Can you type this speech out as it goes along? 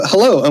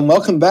Hello, and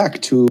welcome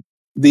back to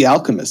the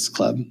Alchemist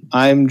Club.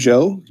 I'm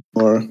Joe,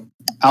 or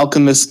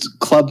Alchemist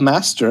Club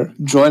Master.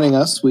 Joining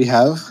us, we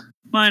have...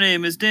 My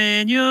name is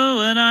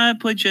Daniel, and I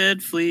play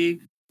Jed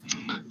Flea.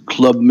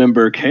 Club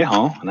member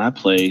K-Hall, and I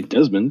play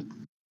Desmond.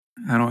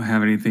 I don't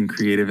have anything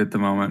creative at the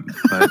moment,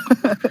 but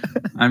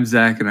I'm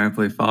Zach, and I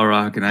play Fall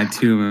Rock, and I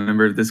too am a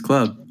member of this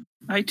club.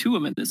 I too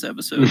am in this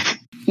episode.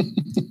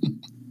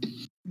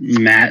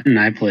 Matt, and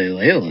I play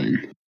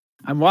Leyland.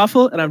 I'm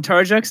Waffle, and I'm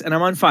Tarjux, and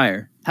I'm on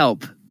fire.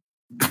 Help.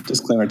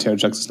 Disclaimer,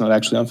 Terrajux is not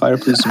actually on fire,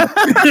 please.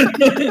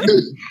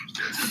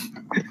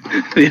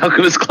 The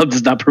Alchemist Club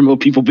does not promote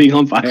people being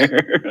on fire.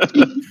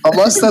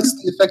 Unless that's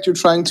the effect you're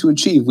trying to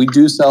achieve. We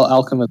do sell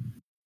alchemist.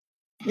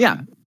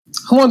 Yeah.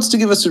 Who wants to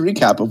give us a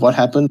recap of what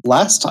happened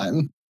last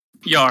time?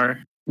 Yar.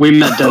 We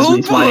met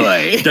Desmond's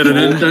wife.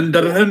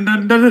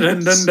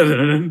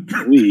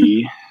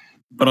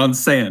 But on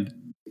sand.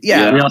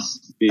 Yeah.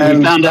 We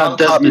found out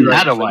Desmond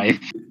had a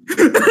wife.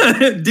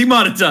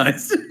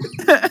 Demonetized.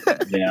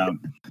 Yeah.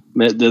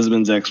 Met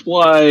Desmond's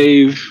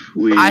ex-wife.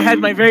 I had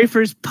my very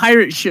first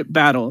pirate ship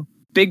battle.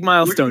 Big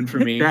milestone for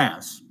me.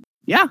 Ass.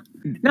 Yeah.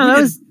 No,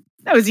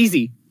 that was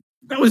easy.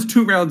 That was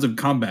 2 rounds of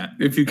combat,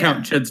 if you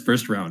count Ched's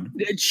first round.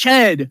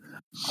 Ched.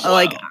 Wow.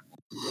 Like,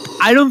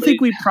 I don't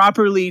think we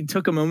properly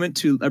took a moment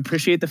to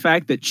appreciate the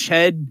fact that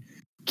Ched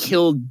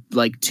killed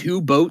like 2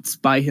 boats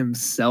by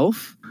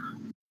himself.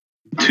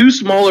 2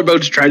 smaller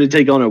boats tried to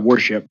take on a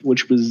warship,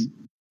 which was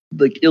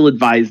like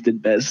ill-advised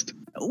at best.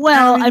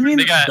 Well, I mean,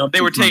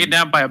 they were taken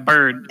down by a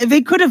bird.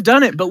 They could have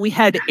done it, but we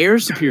had air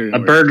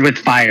superiority. A bird with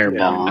fire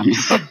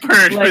bombs. A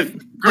bird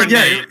with grenade.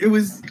 Yeah, it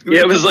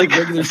was like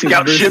a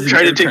scout ship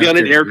trying to take down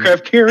an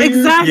aircraft carrier.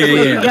 Exactly.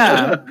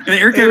 Yeah. An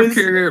aircraft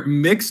carrier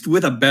mixed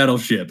with a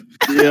battleship.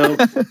 Yeah.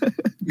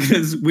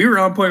 Because we were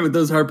on point with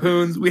those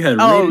harpoons. We had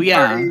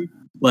party.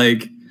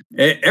 Like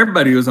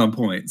everybody was on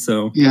point.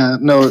 So yeah,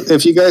 no.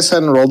 If you guys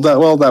hadn't rolled that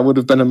well, that would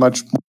have been a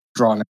much more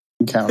drawn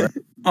encounter.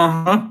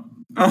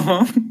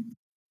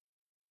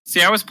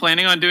 See, I was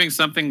planning on doing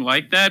something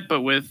like that, but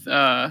with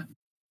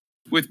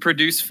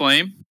produce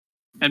flame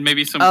and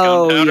maybe some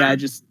gunpowder. Oh yeah,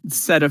 just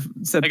set like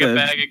the a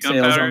bag of sails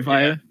gunpowder on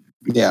fire.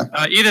 Yeah.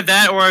 Either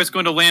that, or I was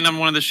going to land on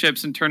one of the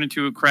ships and turn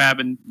into a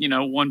crab and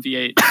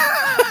 1v8.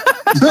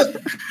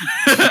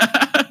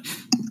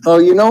 Oh,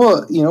 you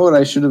know what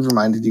I should have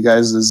reminded you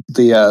guys is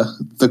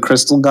the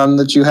crystal gun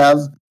that you have.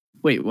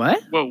 Wait,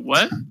 what? Whoa,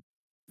 what?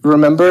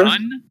 Remember?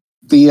 Gun?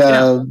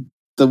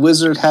 The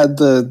wizard had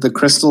the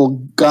crystal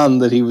gun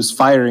that he was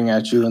firing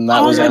at you, and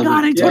that was... Oh my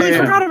god, I totally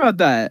forgot about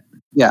that.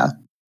 Yeah,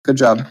 good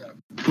job.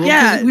 Well,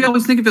 yeah, we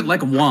always think of it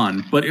like a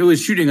wand, but it was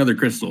shooting other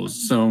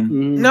crystals. So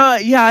no,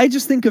 yeah, I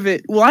just think of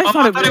it. Well, I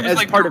thought it was as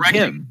like part of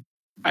him.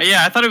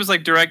 Yeah, I thought it was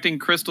like directing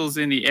crystals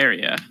in the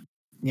area.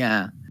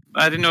 Yeah,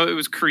 I didn't know it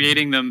was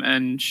creating them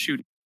and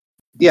shooting.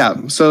 Yeah,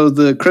 so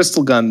the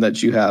crystal gun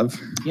that you have.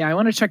 Yeah, I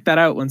want to check that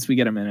out once we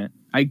get a minute.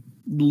 I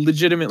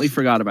legitimately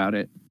forgot about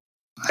it.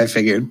 I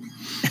figured.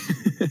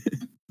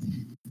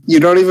 You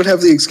don't even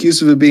have the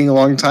excuse of it being a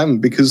long time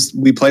because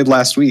we played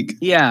last week.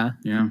 Yeah.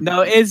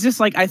 No, it's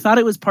just like I thought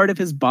it was part of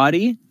his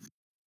body,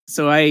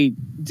 so I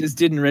just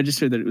didn't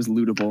register that it was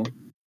lootable.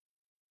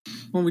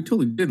 Well, we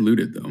totally did loot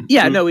it though.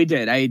 Yeah, no, we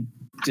did. I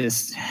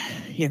just,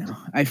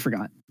 I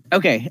forgot.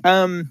 Okay.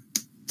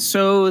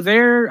 So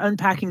they're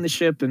unpacking the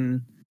ship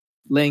and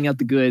laying out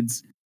the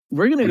goods.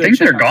 We're gonna go. I think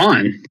they're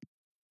gone.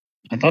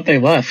 I thought they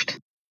left.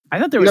 I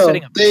thought they were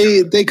setting up.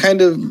 They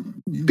kind of...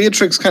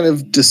 Beatrix kind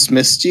of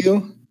dismissed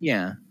you.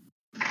 Yeah.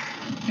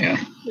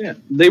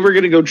 They were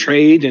going to go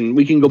trade, and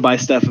we can go buy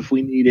stuff if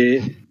we need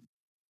it.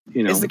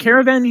 Is the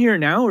caravan here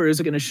now, or is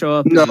it going to show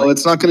up? No,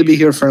 it's not going to be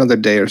here for another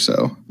day or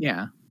so.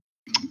 Yeah.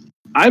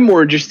 I'm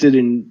more interested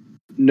in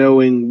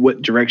knowing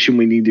what direction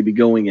we need to be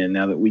going in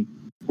now that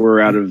we're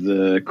out of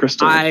the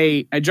crystal.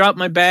 I drop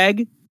my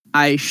bag.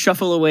 I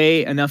shuffle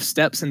away enough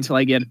steps until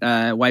I get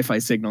a Wi-Fi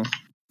signal.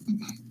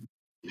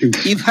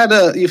 You've had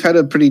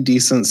a pretty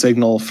decent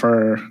signal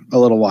for a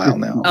little while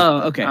now.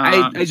 Oh, okay.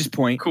 I just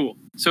point. Cool.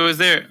 So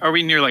are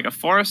we near like a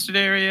forested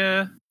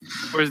area,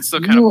 or is it still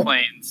kind of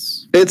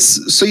plains?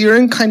 So you're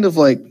in kind of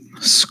like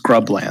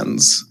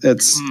scrublands.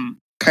 It's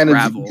kind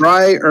gravel. Of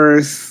dry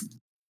earth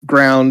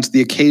ground,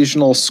 the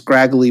occasional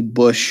scraggly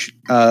bush,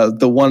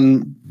 the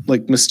one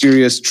like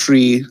mysterious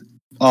tree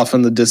off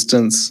in the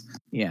distance.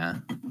 Yeah.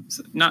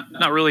 So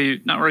not really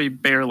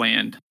bare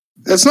land.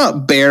 It's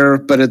not bare,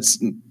 but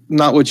it's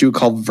not what you would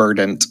call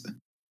verdant.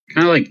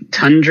 Kind of like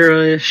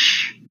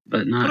tundra-ish,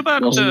 but not... What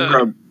about...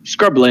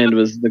 Scrubland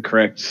was the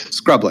correct...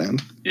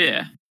 Scrubland.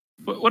 Yeah.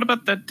 What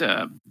about that...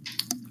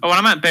 when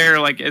I'm at bear,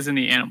 like, as in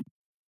the animal.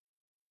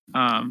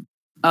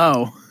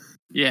 Oh.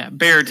 Yeah,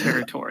 bear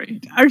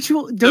territory.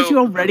 Don't you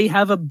already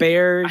have a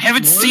bear? I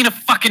haven't seen a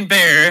fucking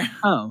bear.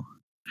 Oh.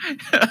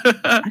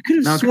 I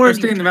could have sworn...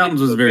 Staying in the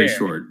mountains was very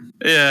short.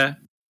 Yeah.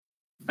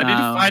 I need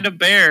to find a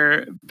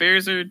bear.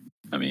 Bears are...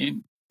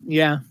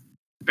 Yeah.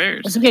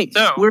 Bears. It's okay.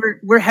 So,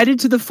 we're headed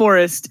to the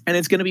forest, and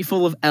it's going to be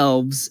full of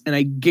elves, and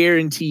I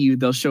guarantee you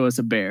they'll show us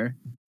a bear.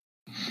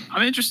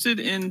 I'm interested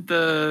in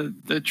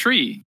the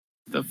tree.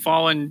 the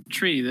fallen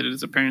tree that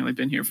has apparently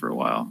been here for a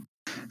while.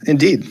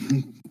 Indeed,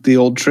 the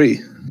old tree.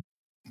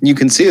 You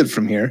can see it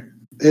from here.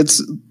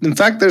 In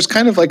fact, there's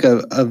kind of like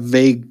a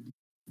vague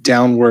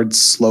downward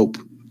slope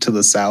to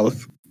the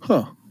south.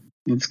 Huh.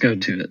 Let's go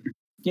to it.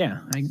 Yeah,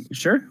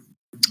 sure.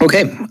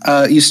 Okay,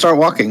 you start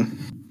walking.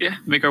 Yeah,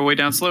 make our way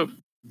down slope.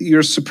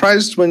 You're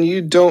surprised when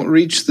you don't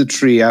reach the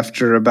tree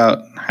after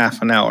about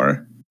half an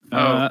hour.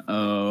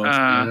 Uh-oh.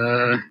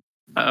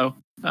 Uh-oh.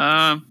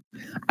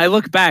 I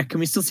look back. Can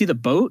we still see the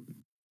boat?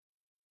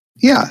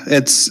 Yeah,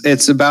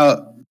 it's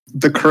about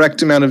the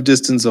correct amount of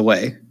distance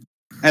away.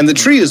 And the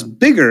tree is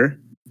bigger.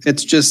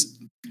 It's just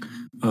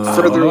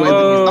further away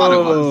than you thought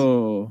it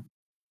was.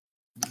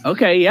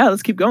 Okay, yeah,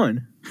 let's keep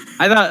going.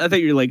 I thought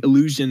you were like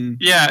illusion.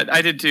 Yeah,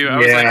 I did too. I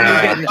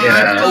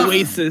was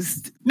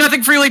Oasis.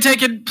 Nothing freely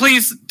taken.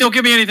 Please don't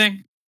give me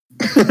anything.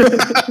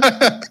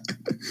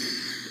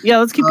 Yeah,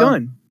 let's keep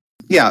going.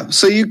 Yeah,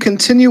 so you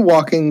continue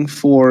walking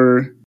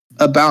for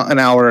about an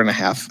hour and a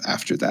half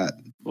after that.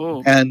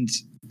 Whoa. And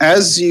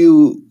as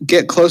you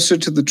get closer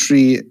to the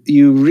tree,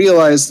 you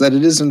realize that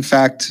it is in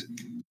fact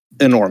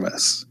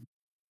enormous.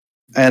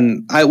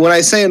 And when I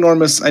say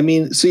enormous, I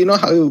mean, so you know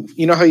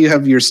how you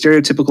have your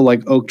stereotypical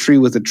like oak tree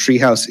with a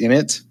treehouse in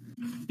it?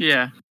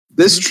 Yeah.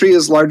 This tree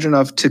is large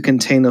enough to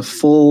contain a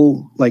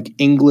full like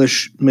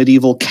English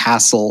medieval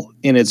castle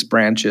in its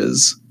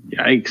branches.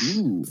 Yikes.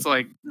 Ooh. It's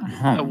like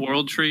a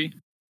world tree.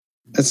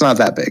 It's not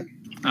that big.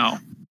 Oh.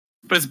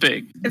 But it's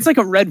big. It's like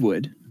a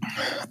redwood.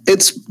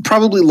 It's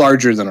probably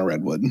larger than a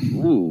redwood.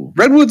 Ooh.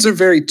 Redwoods are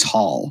very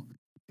tall.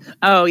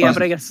 Oh yeah,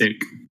 but I guess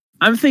Thick.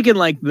 I'm thinking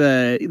like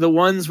the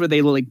ones where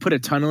they like put a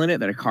tunnel in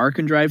it that a car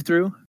can drive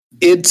through.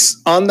 It's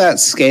on that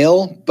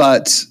scale,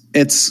 but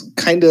it's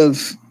kind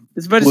of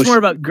It's more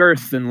about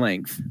girth than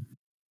length.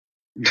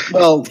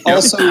 well.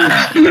 Also,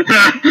 Went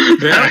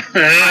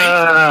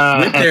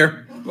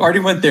there. Already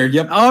went there.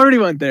 Yep. I already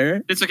went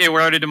there. It's okay.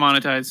 We're already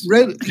demonetized.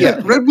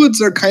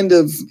 redwoods are kind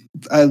of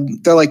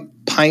they're like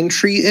pine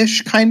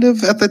tree-ish kind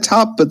of at the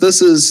top, but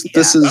this is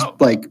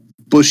like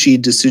bushy,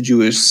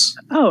 deciduous,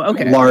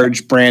 Okay.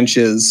 large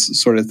branches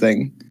sort of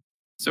thing.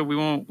 So we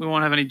won't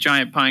have any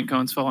giant pine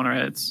cones fall on our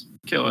heads.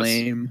 Kill us.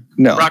 Lame.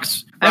 No.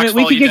 Rocks I mean,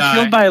 we fall, could you get die.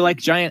 killed by like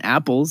giant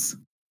apples.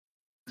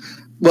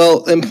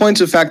 Well, in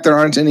point of fact, there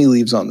aren't any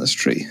leaves on this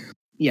tree.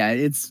 Yeah,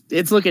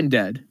 it's looking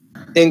dead.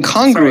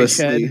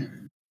 Incongruously,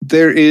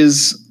 there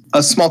is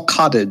a small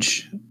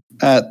cottage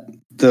at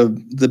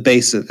the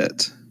base of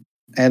it.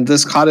 And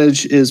this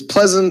cottage is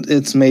pleasant.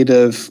 It's made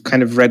of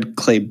kind of red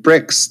clay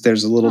bricks.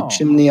 There's a little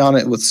chimney on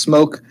it with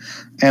smoke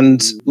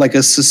and like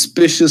a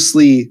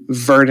suspiciously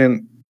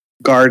verdant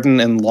garden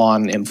and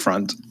lawn in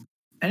front.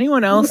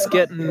 Anyone else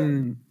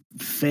getting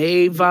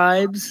Fae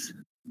vibes?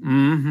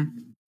 Mm-hmm.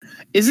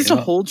 Is this a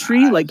whole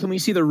tree? Like, can we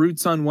see the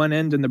roots on one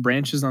end and the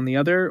branches on the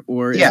other?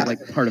 Or is it like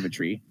part of a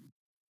tree?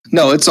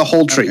 No, it's a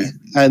whole tree. Okay.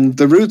 And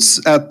the roots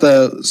at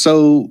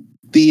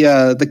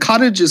the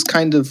cottage is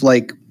kind of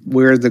like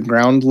where the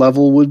ground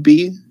level would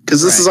be,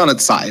 because this is on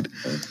its side.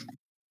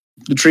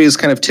 The tree is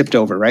kind of tipped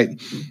over, right?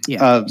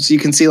 Yeah. So you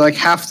can see like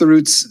half the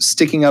roots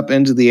sticking up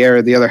into the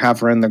air, the other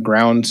half are in the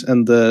ground,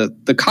 and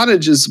the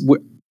cottage is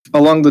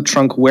along the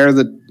trunk where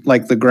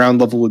the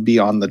ground level would be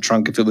on the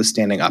trunk if it was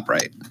standing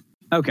upright.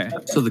 Okay.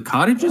 So the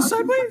cottage is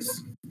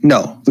sideways?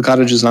 No, the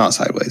cottage is not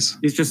sideways.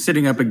 It's just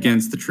sitting up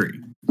against the tree.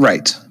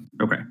 Right.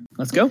 Okay.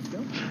 Let's go.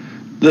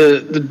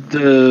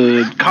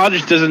 The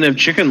cottage doesn't have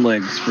chicken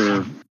legs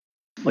for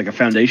like a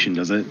foundation,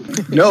 does it?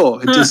 No,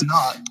 it does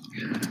not.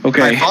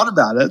 Okay. I thought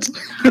about it.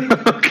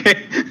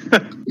 Okay.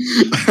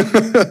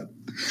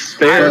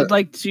 I would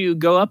like to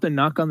go up and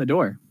knock on the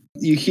door.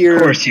 You hear,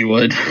 of course you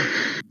would.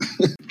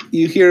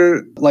 You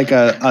hear like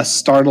a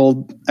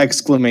startled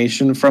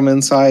exclamation from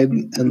inside,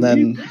 and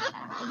then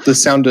the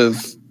sound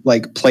of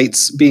like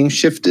plates being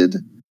shifted,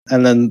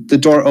 and then the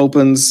door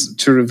opens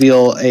to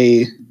reveal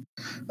a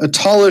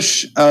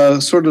tallish,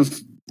 sort of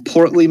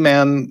portly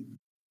man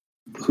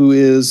who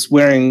is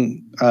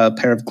wearing a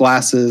pair of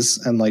glasses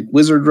and like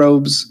wizard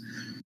robes,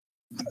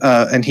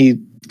 and he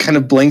kind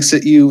of blinks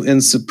at you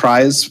in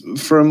surprise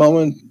for a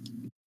moment.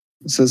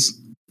 Says,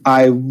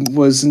 "I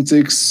wasn't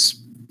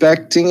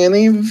expecting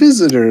any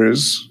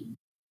visitors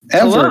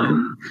ever.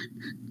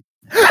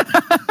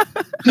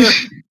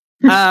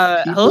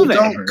 Hello there.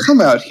 Don't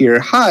come out here.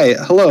 Hi,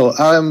 hello.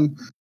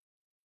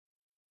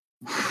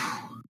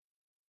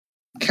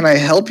 Can I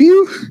help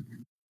you?"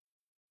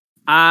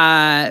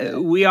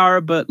 We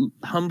are but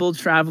humble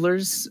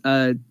travelers,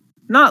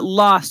 not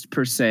lost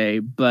per se,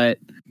 but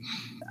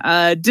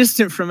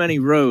distant from any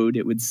road,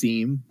 it would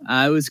seem.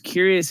 I was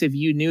curious if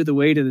you knew the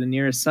way to the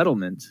nearest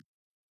settlement.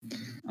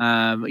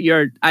 I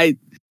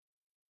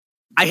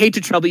hate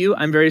to trouble you.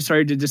 I'm very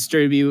sorry to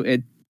disturb you.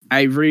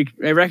 I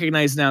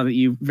recognize now that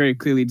you very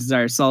clearly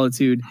desire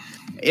solitude.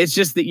 It's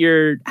just that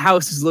your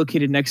house is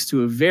located next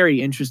to a very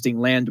interesting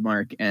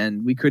landmark,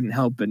 and we couldn't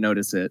help but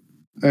notice it.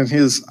 And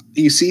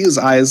you see his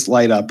eyes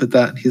light up at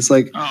that. He's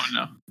like, "Oh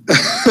no."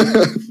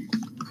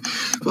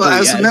 Well,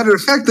 as a matter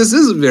of fact, this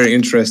is a very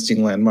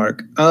interesting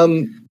landmark.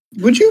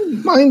 Would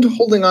you mind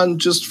holding on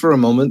just for a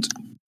moment?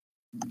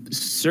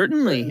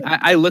 Certainly.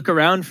 I look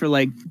around for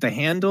like the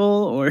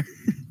handle or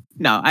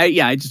no,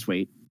 I just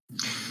wait.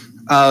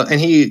 And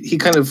he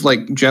kind of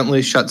like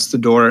gently shuts the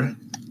door,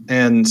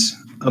 and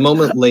a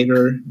moment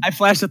later, I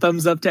flash a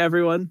thumbs up to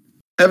everyone.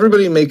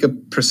 everybody make a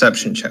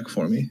perception check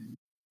for me.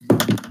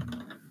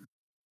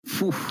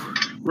 Phew.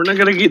 We're not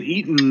gonna get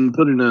eaten and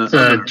put in a. It's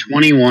a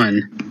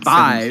 21.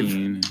 5.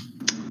 17.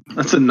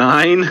 That's a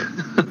 9.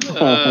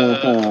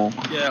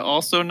 Yeah,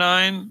 also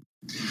 9.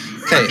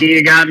 Okay,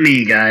 You got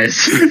me, guys.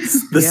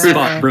 The Yeah.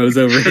 spot bros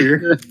over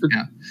here.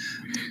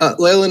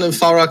 Leyland and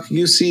Falrock,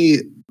 you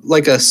see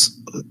like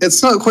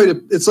it's not quite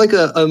it's like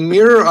a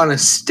mirror on a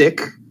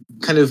stick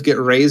kind of get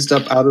raised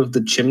up out of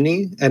the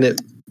chimney, and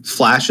it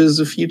flashes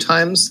a few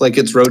times, like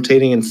it's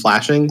rotating and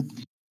flashing.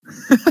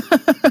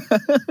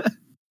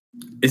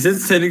 Is it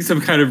sending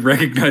some kind of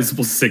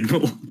recognizable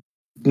signal?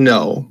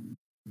 No,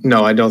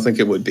 I don't think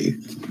it would be.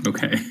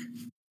 Okay.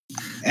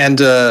 And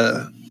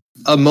a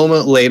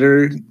moment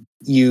later,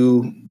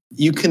 you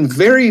can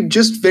very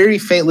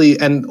faintly,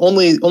 and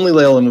only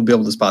Leyland would be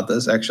able to spot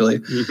this. Actually,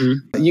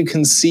 you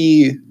can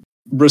see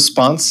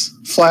response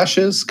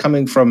flashes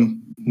coming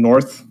from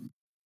north,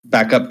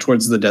 back up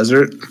towards the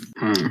desert,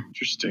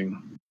 Interesting.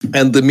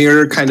 and the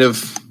mirror kind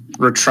of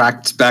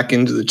retracts back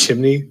into the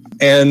chimney.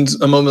 And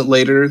a moment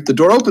later, the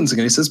door opens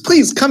again. He says,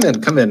 "Please come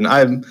in. I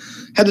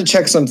had to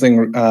check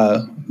something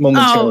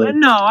momentarily." Oh,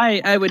 no,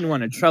 I wouldn't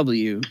want to trouble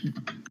you.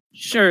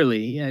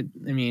 Surely. I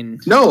mean...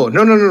 No.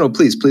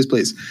 Please.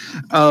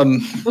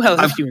 Well,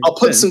 I'll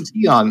put some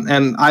tea on,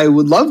 and I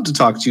would love to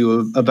talk to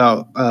you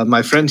about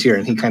my friend here.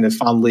 And he kind of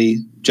fondly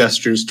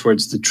gestures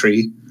towards the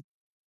tree.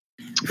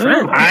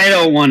 Friend. I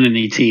don't want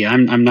any tea.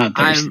 I'm not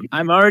thirsty.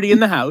 I'm already in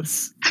the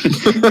house.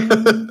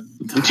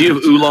 Do you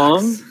have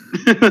oolong?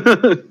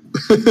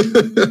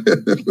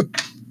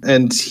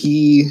 And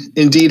he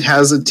indeed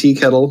has a tea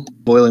kettle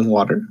boiling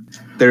water.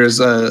 There's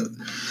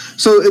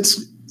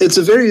it's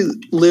a very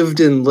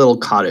lived-in little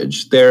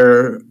cottage.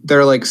 There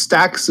are like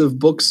stacks of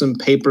books and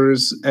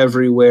papers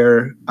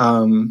everywhere.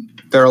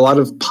 There are a lot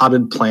of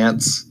potted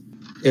plants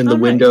in the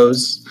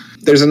windows.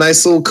 There's a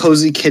nice little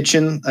cozy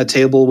kitchen, a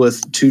table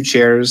with 2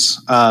 chairs,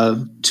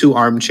 2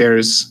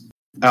 armchairs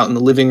out in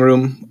the living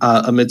room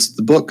amidst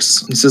the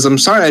books. He says, "I'm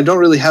sorry, I don't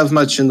really have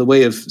much in the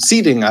way of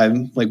seating.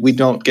 We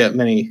don't get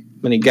many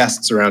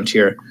guests around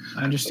here."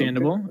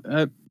 Understandable.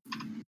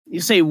 You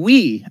say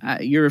we.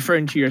 You're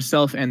referring to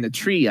yourself and the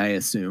tree, I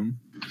assume.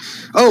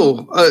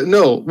 Oh,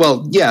 no.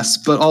 Well, yes,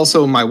 but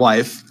also my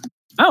wife.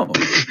 Oh.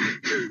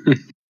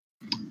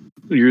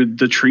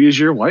 The tree is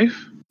your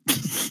wife?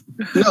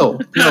 No.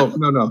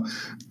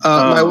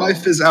 My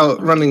wife is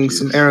out running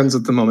some errands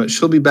at the moment.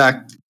 She'll be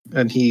back.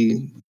 And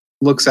he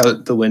looks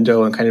out the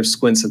window and kind of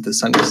squints at the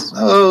sun. He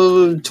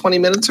says, 20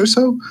 minutes or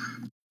so?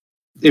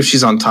 If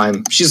she's on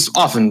time. She's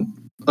often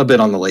a bit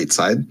on the late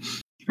side.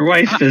 Your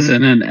wife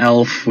isn't an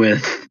elf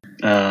with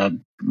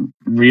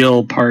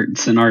real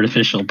parts and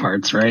artificial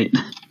parts, right?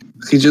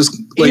 He just...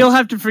 You'll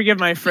have to forgive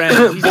my friend.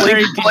 He's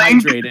very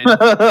dehydrated.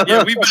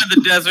 Yeah, we've been in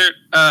the desert.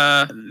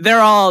 They're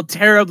all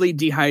terribly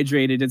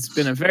dehydrated. It's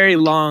been a very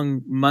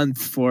long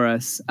month for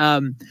us.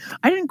 I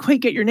didn't quite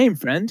get your name,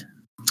 friend.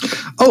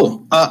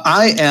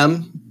 I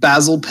am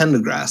Basil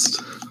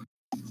Pendegrast.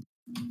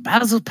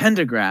 Basil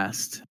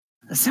Pendegrast.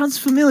 That sounds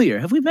familiar.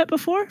 Have we met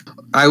before?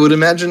 I would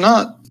imagine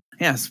not.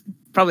 Yes,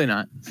 probably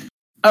not.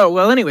 Oh,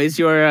 well, anyways,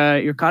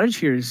 your cottage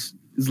here is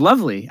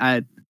lovely.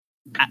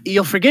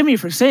 You'll forgive me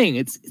for saying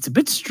it's a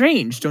bit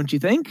strange, don't you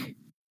think?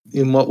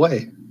 In what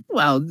way?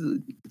 Well,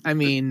 I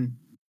mean,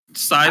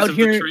 Size out of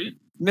here, the tree?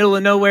 middle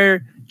of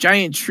nowhere,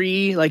 giant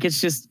tree. Like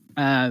it's just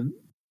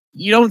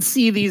you don't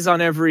see these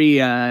on every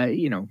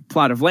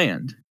plot of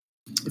land.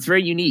 It's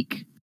very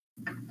unique.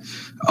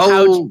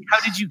 Oh, how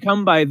did you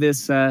come by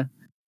this?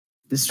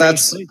 This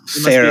that's place? It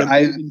must fair. be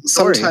a moving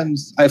story.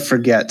 Sometimes I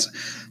forget.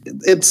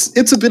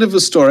 It's a bit of a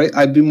story.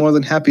 I'd be more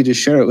than happy to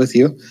share it with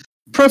you,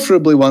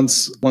 preferably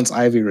once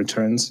Ivy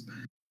returns.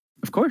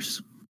 Of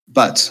course.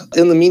 But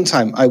in the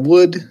meantime, I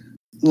would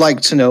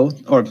like to know,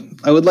 or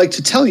I would like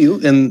to tell you,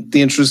 in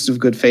the interest of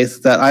good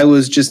faith, that I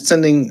was just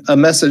sending a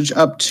message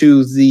up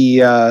to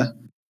the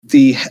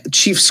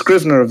chief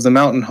scrivener of the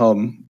mountain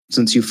home,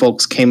 since you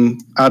folks came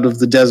out of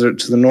the desert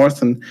to the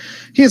north, and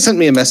he had sent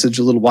me a message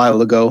a little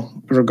while ago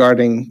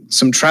regarding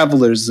some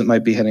travelers that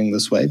might be heading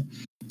this way.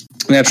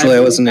 Naturally, I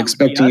wasn't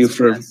expecting you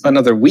for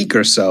another week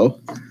or so.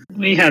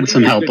 We had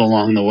some help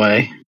along the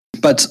way.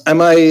 But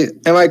am I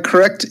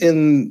correct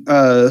in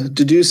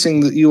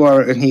deducing that you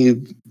are? And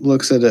he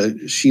looks at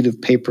a sheet of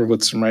paper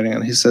with some writing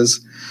on it. He says,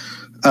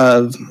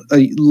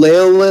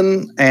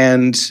 Leyland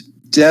and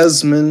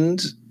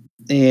Desmond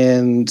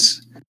and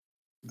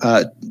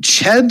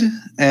Ched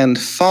and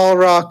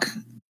Falrock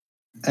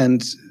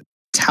and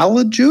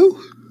Talaju?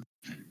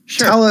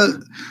 Sure.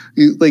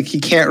 He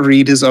can't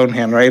read his own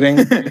handwriting.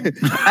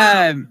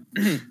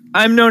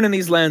 I'm known in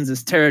these lands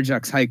as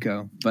Terrajux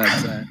Heiko, but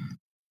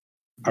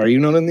Are you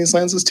known in these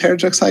lands as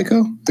Terrajux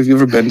Heiko? Have you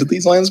ever been to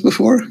these lands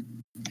before?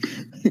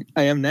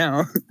 I am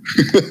now.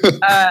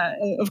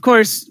 Of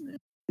course,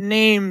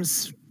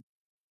 names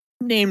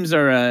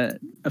are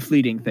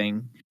fleeting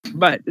thing.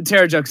 But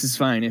Terrajux is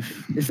fine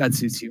if that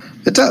suits you.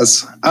 It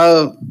does.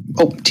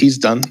 Tea's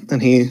done,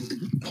 and he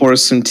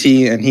pours some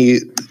tea, and he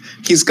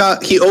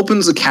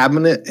opens a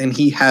cabinet, and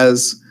he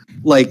has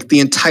like the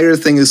entire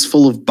thing is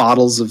full of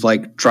bottles of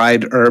like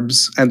dried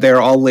herbs, and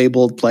they're all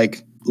labeled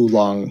like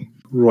oolong,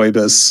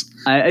 rooibos.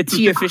 A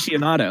tea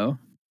aficionado.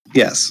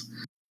 Yes.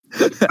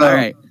 All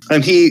right.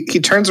 And he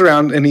turns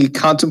around and he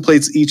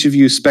contemplates each of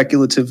you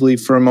speculatively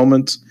for a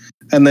moment,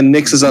 and then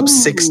mixes up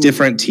 6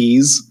 different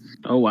teas.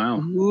 Oh, wow.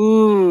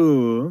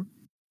 Ooh.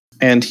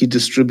 And he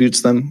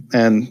distributes them,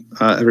 and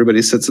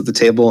everybody sits at the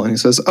table, and he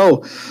says,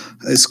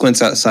 he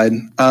squints outside.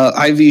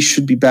 Ivy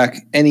should be back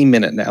any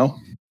minute now.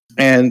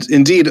 And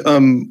indeed, a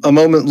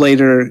moment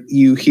later,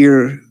 you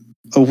hear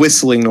a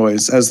whistling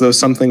noise as though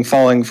something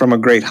falling from a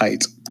great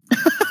height.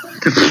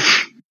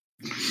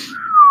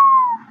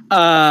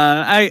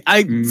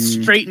 I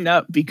straighten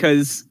up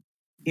because,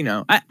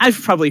 I've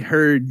probably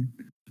heard,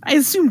 I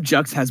assume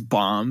Jux has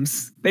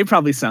bombs. They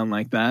probably sound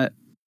like that.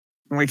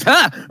 I'm like,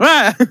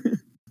 ah!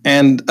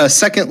 And a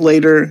second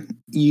later,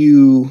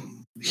 you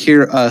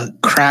hear a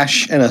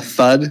crash and a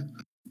thud.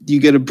 You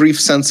get a brief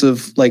sense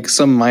of like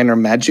some minor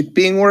magic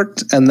being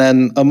worked. And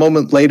then a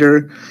moment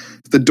later,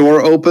 the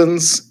door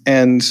opens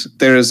and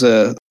there's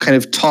a kind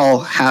of tall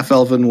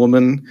half-elven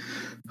woman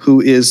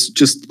who is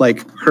just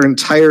like her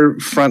entire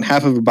front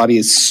half of her body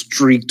is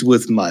streaked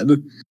with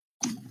mud.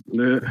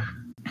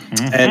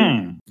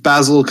 And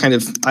Basil kind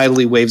of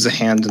idly waves a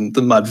hand and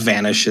the mud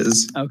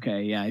vanishes.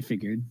 Okay, yeah, I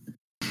figured.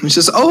 He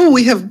says,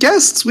 we have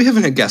guests. We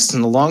haven't had guests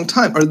in a long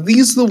time. Are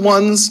these the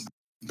ones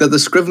that the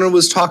Scrivener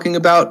was talking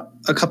about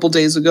a couple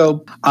days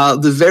ago?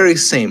 The very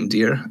same,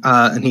 dear.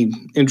 And he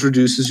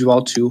introduces you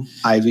all to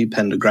Ivy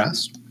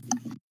Pendegrast.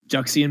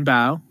 Juxian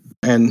bow.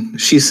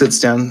 And she sits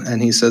down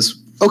and he says,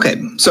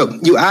 okay, so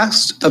you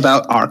asked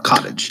about our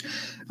cottage.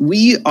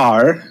 We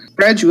are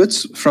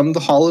graduates from the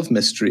Hall of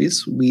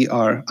Mysteries.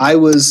 I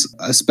was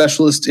a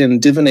specialist in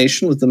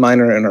divination with the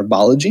minor in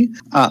herbology.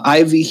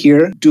 Ivy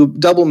here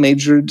double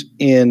majored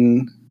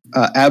in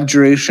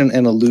abjuration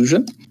and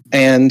illusion.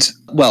 And,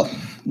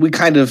 we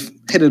kind of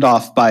hit it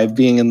off by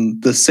being in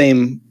the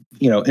same,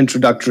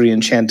 introductory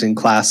enchanting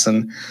class.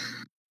 And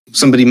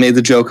somebody made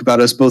the joke about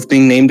us both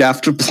being named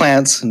after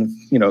plants and,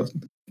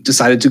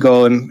 decided to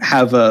go and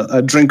have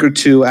a drink or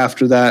two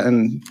after that.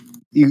 And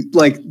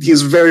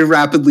he's very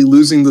rapidly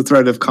losing the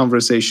thread of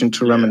conversation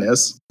to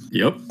reminisce.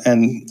 Yep.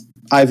 And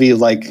Ivy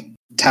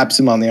taps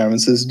him on the arm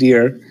and says,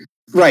 dear,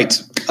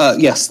 right.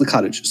 Yes, the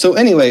cottage. So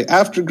anyway,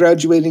 after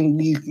graduating,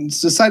 we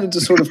decided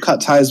to sort of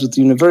cut ties with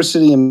the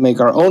university and make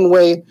our own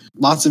way.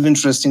 Lots of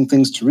interesting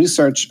things to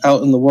research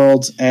out in the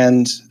world.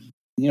 And,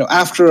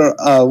 after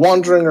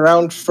wandering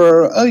around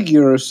for a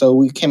year or so,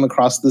 we came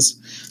across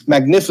this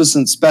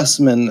magnificent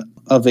specimen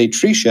of a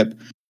tree ship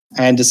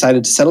and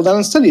decided to settle down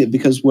and study it,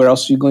 because where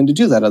else are you going to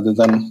do that other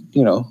than,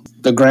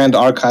 the Grand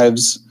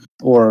Archives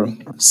or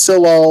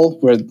Silal,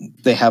 where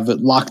they have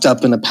it locked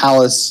up in a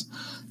palace.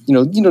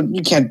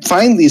 You can't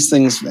find these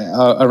things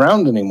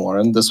around anymore,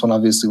 and this one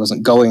obviously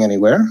wasn't going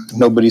anywhere.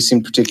 Nobody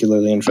seemed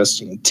particularly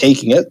interested in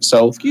taking it,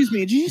 so... Excuse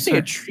me, did you say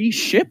a tree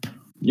ship?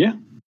 Yeah.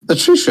 A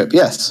tree ship,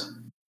 yes.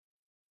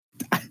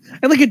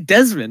 I look at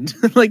Desmond.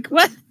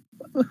 What?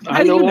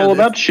 I know all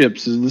about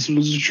ships. This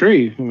was a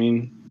tree. I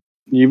mean,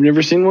 you've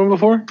never seen one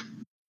before?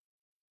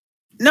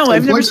 No,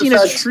 I've never seen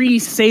a tree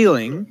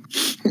sailing.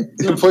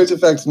 In point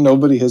of fact,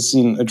 nobody has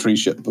seen a tree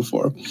ship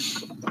before.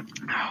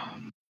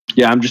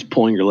 Yeah, I'm just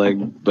pulling your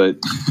leg, but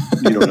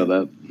you don't know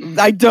that.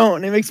 I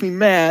don't. It makes me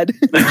mad.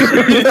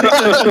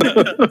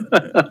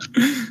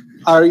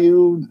 Are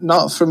you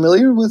not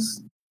familiar with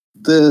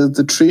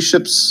the tree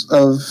ships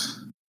of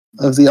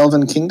the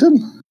Elven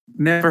Kingdom?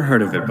 Never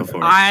heard of it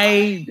before.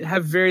 I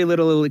have very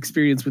little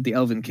experience with the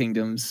Elven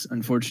Kingdoms,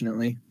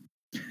 unfortunately.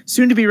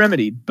 Soon to be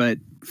remedied, but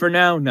for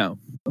now, no.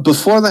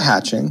 Before the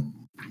hatching,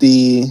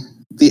 the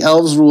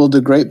elves ruled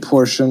a great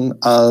portion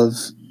of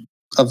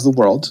the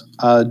world,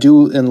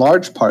 due in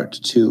large part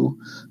to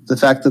the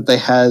fact that they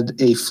had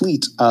a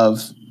fleet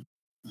of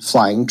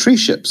flying tree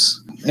ships.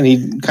 And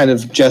he kind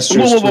of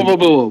gestures.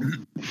 Whoa.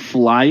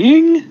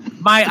 Flying?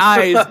 My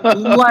eyes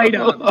light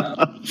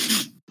up.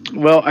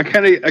 Well, I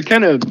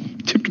kind of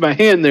tipped my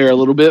hand there a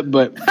little bit,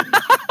 but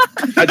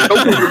I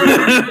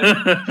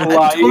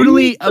I'm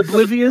totally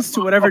oblivious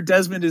to whatever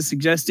Desmond is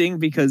suggesting,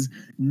 because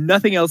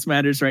nothing else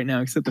matters right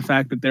now except the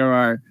fact that there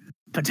are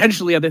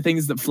potentially other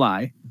things that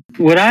fly.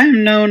 Would I have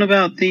known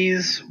about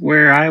these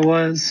where I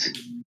was?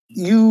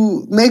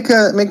 You make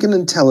an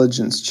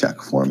intelligence check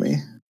for me.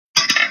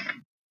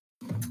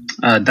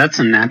 That's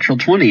a natural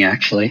 20,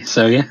 actually.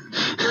 So yeah.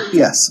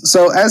 Yes.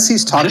 So as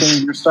he's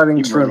talking, you're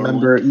starting to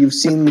remember. You've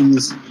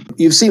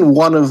seen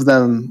one of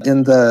them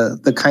in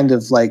the kind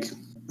of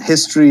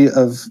history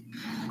of,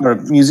 or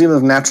Museum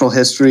of Natural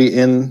History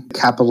in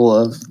capital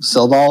of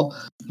Sildal.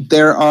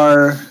 There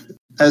are,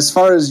 as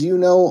far as you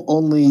know,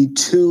 only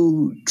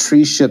 2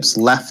 tree ships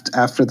left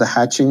after the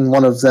hatching.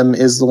 One of them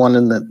is the one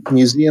in the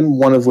museum,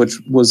 one of which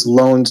was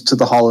loaned to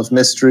the Hall of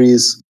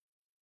Mysteries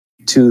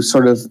to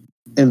sort of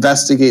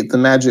investigate the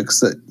magics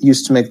that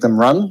used to make them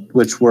run,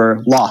 which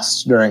were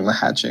lost during the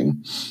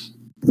hatching.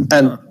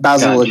 And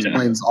Basil Gotcha.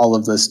 explains all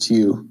of this to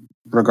you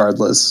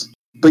regardless.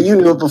 But you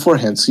knew it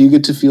beforehand, so you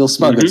get to feel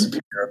smug and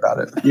superior about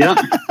it. Yeah.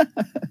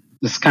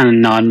 Just kind of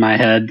nod my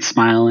head,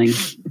 smiling.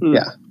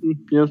 Yeah.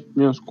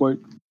 Yes, quite.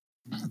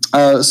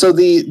 So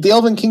the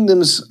Elven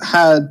Kingdoms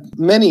had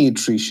many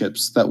tree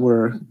ships that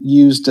were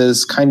used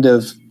as kind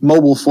of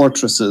mobile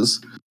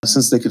fortresses.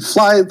 Since they could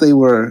fly, they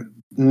were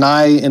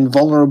nigh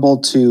invulnerable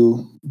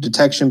to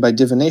detection by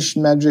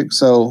divination magic.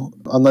 So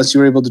unless you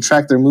were able to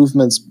track their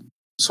movements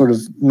sort of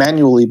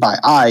manually by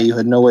eye, you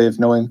had no way of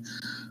knowing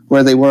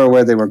where they were or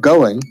where they were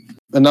going.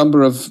 A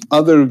number of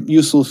other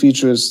useful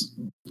features,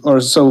 or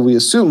so we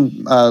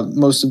assume,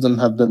 most of them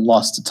have been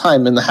lost to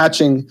time. In the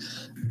hatching,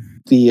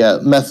 the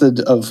method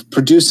of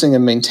producing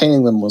and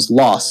maintaining them was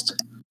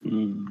lost.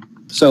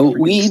 So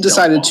we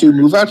decided to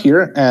move out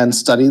here and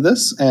study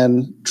this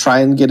and try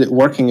and get it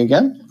working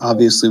again.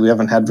 Obviously, we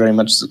haven't had very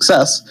much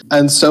success.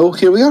 And so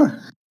here we are.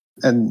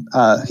 And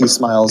he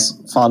smiles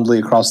fondly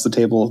across the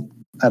table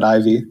at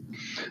Ivy.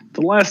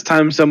 The last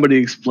time somebody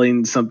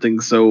explained something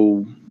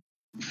so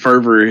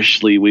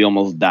fervorishly, we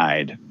almost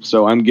died.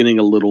 So I'm getting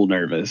a little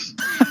nervous.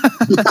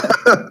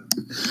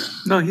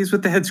 No, he's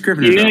with the head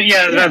scrivener. You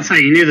knew, that's how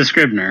you knew the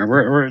scrivener.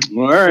 We're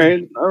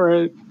All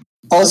right.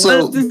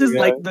 Also, Unless this is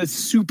like the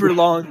super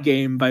long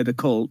game by the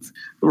cult.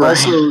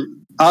 also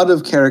out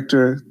of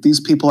character, these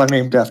people are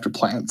named after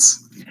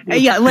plants. Hey,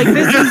 yeah, like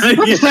this is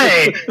you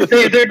say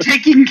they're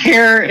taking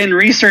care and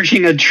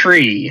researching a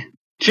tree.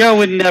 Joe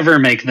would never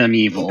make them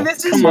evil.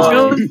 this is Come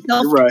on. Joe's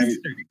You're right.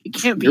 self-history. It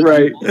can't be. You're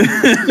right.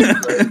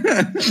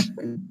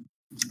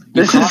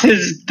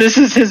 This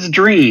is his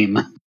dream.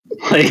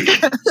 Like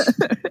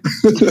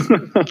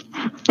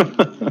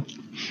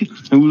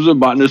Who's a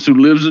botanist who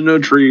lives in a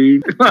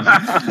tree?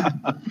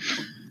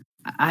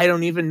 I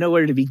don't even know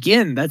where to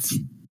begin. That's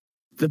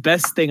the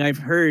best thing I've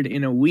heard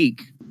in a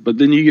week. But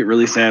then you get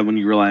really sad when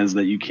you realize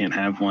that you can't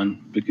have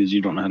one because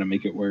you don't know how to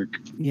make it work.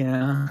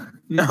 Yeah.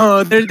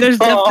 No, there's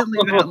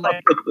definitely that,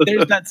 like,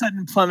 there's that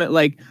sudden plummet.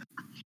 Like,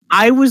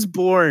 I was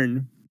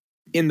born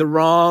in the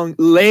wrong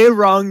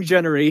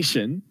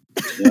generation.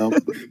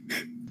 Yep.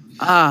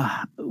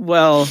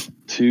 Well.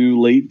 Too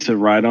late to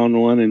ride on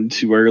one and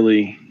too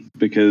early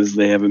because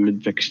they haven't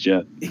been fixed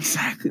yet.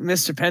 Exactly.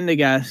 Mr.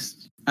 Pendegrasts.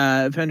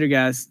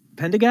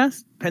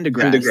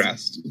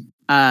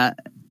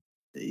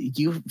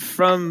 You,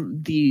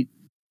 from the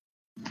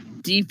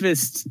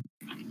deepest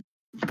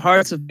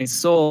parts of my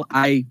soul,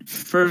 I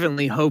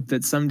fervently hope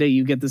that someday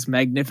you get this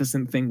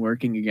magnificent thing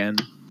working again,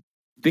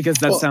 because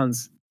that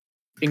sounds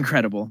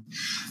incredible.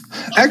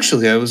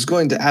 Actually, I was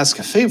going to ask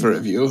a favor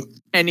of you.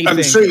 Anything.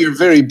 I'm sure you're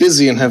very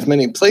busy and have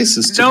many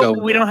places to go.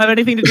 No, we don't have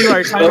anything to do.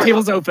 Our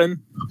timetable's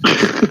open.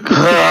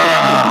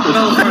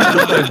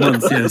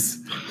 Yes.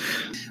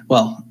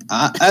 Well,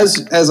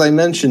 as I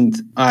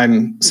mentioned,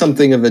 I'm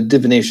something of a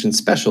divination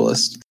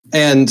specialist,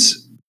 and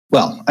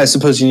well, I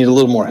suppose you need a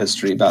little more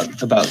history about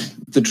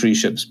the tree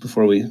ships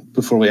before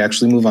we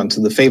actually move on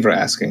to the favor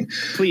asking.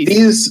 Please.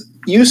 These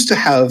used to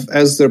have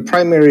as their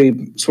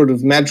primary sort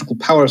of magical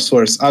power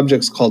source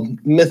objects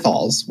called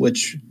mythals,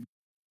 which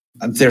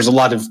there's a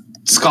lot of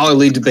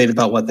scholarly debate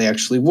about what they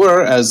actually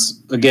were, as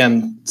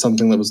again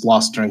something that was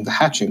lost during the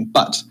hatching.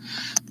 But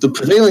the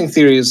prevailing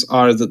theories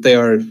are that they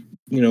are,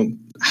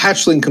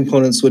 hatchling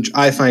components, which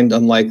I find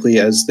unlikely,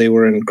 as they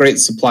were in great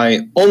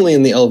supply only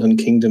in the Elven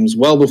Kingdoms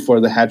well before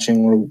the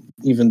hatching, or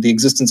even the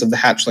existence of the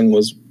hatchling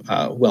was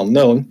well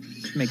known.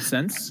 Makes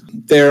sense.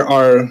 There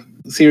are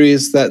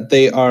theories that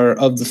they are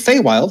of the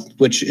Feywild,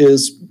 which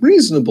is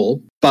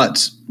reasonable,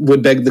 but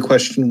would beg the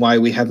question why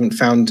we haven't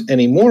found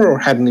any more or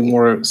had any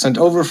more sent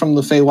over from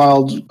the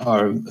Feywild,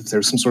 or if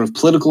there's some sort of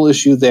political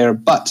issue there.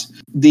 But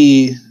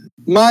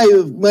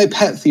my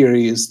pet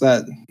theory is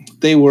that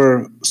they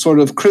were sort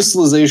of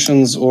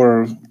crystallizations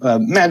or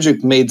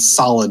magic made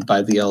solid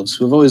by the elves,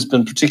 who have always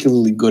been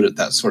particularly good at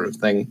that sort of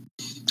thing.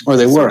 Or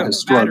they were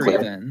historically.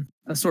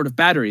 A sort of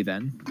battery,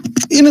 then.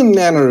 In a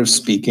manner of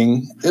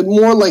speaking.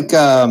 More like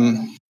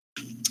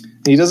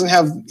he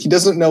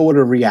doesn't know what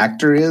a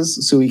reactor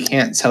is, so he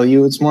can't tell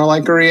you it's more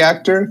like a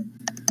reactor.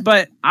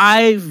 But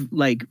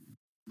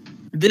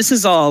this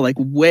is all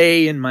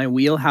way in my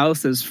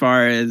wheelhouse as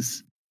far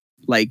as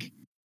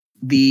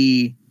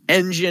the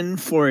engine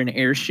for an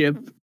airship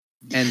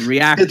and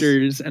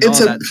reactors and all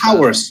that. It's a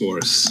power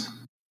source.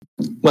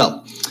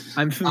 Well,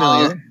 I'm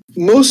familiar.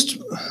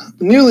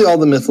 Nearly all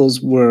the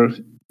mythals were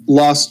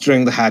lost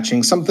during the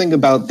hatching. Something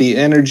about the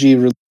energy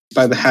released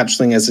by the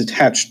hatchling as it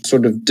hatched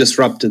sort of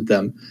disrupted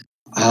them.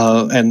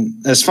 And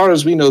as far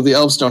as we know, the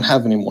elves don't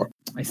have any more.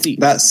 I see.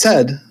 That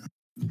said,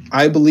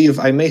 I believe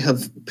I may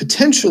have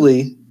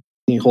potentially,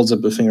 he holds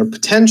up a finger,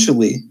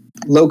 potentially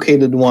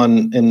located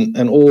one in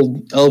an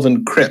old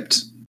elven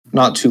crypt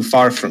not too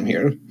far from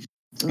here.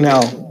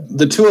 Now,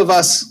 the two of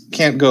us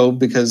can't go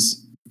because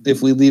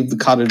if we leave the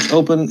cottage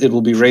open, it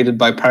will be raided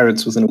by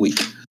pirates within a week.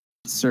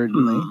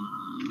 Certainly.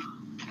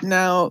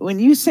 Now, when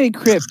you say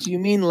crypt, you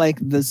mean like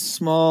the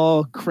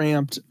small,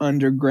 cramped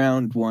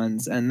underground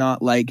ones, and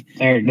not like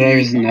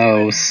There's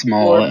no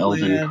small Or elven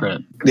plan.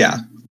 crypt. Yeah.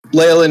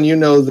 Leyland, you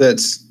know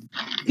that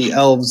the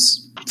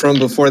elves from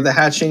before the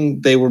hatching,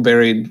 they were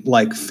buried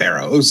like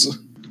pharaohs.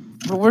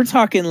 But we're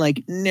talking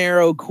like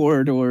narrow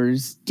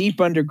corridors,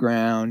 deep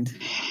underground,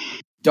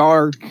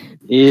 dark,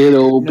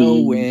 It'll no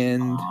be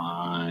wind.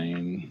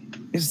 fine.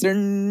 Is there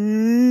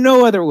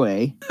no other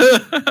way?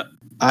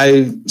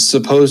 I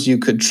suppose you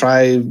could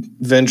try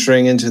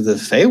venturing into the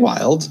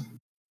Feywild.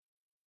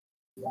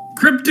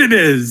 Crypt it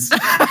is.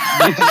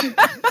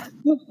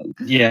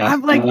 Yeah.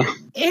 I'm like,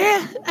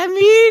 I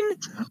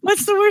mean,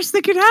 what's the worst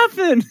that could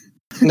happen?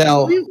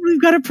 Now,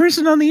 We've got a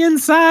person on the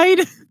inside.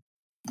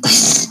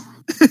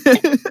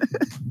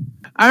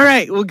 All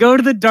right, we'll go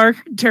to the dark,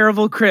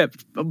 terrible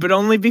crypt, but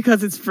only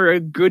because it's for a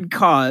good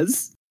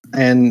cause.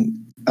 and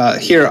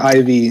here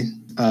Ivy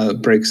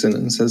breaks in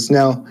and says,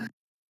 now,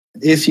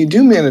 if you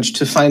do manage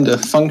to find a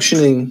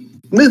functioning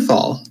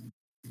mythal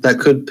that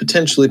could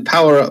potentially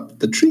power up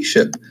the tree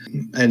ship,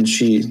 and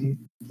she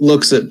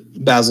looks at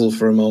Basil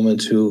for a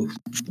moment, who,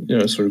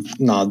 sort of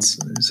nods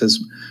and says,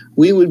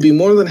 we would be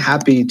more than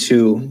happy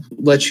to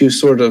let you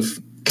sort of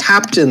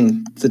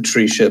captain the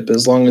tree ship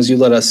as long as you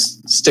let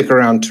us stick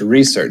around to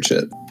research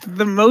it.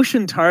 The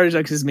motion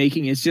Tarjax is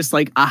making is just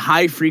like a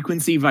high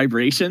frequency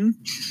vibration.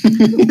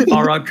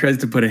 Balrog tries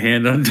to put a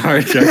hand on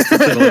Tarjax to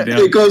settle it down.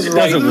 It goes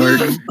right doesn't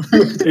work.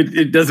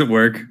 It doesn't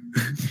work.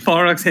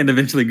 Balrog's hand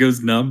eventually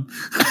goes numb.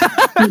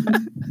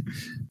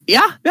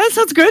 Yeah, that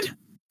sounds good.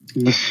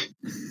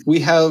 We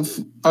have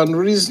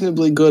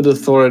unreasonably good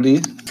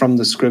authority from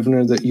the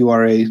Scrivener that you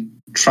are a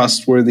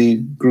trustworthy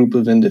group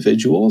of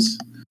individuals,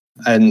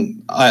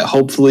 and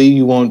hopefully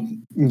you won't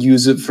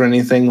use it for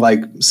anything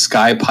like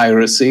sky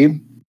piracy.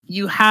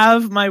 You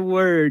have my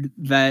word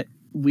that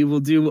we will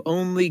do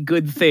only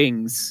good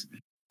things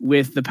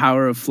with the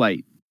power of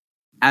flight,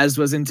 as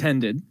was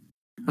intended.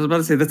 I was about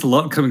to say that's a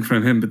lot coming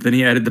from him, but then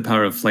he added the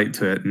power of flight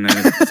to it, and then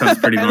it sounds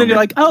pretty And normal. then you're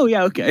like, oh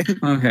yeah, okay.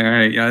 Okay, all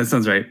right, yeah, that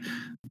sounds right.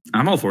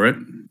 I'm all for it.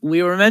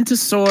 We were meant to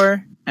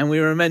soar, and we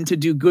were meant to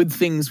do good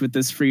things with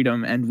this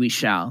freedom, and we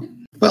shall.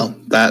 Well,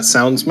 that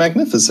sounds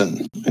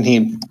magnificent. And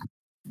he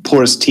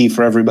pours tea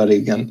for everybody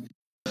again.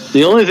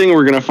 The only thing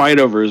we're going to fight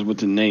over is what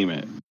to name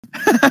it.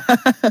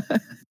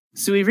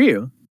 Sui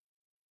Ryu,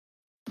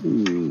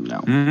 No.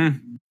 Mm-hmm.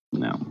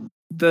 No.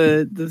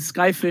 the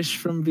skyfish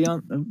from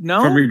beyond.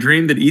 No, From your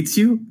dream that eats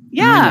you?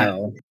 yeah.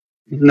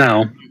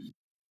 No.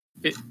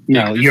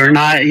 No, you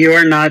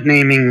are not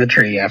naming the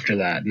tree after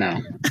that. No.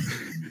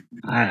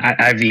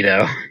 I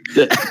veto.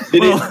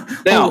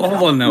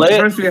 Hold on now.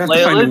 First we have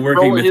to find a Let's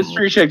working roll a mythal.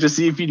 history check to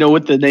see if you know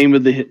what the name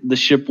of the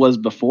ship was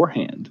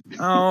beforehand.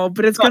 Oh,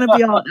 but it's gonna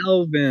be all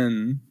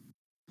Elven.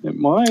 It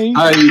might.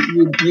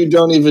 You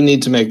don't even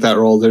need to make that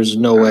roll. There's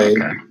no way.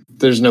 Okay.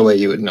 There's no way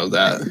you would know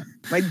that.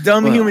 My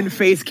dumb Well. human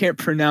face can't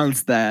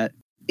pronounce that.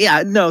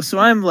 Yeah, no. So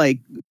I'm like,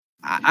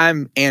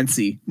 I'm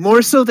antsy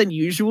more so than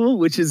usual,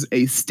 which is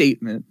a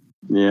statement.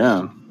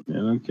 Yeah,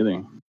 no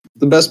kidding.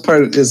 The best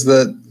part is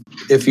that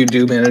if you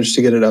do manage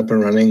to get it up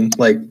and running,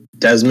 like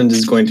Desmond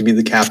is going to be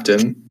the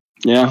captain.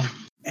 Yeah,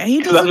 And he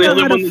That's doesn't the know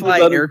other how one to that fly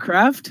doesn't-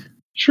 aircraft.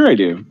 sure I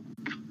do.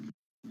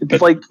 It's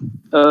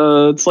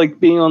like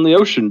being on the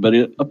ocean, but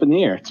up in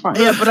the air. It's fine.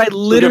 Yeah, but I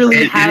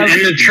literally In have.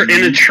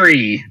 a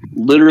tree.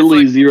 Literally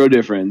It's like- zero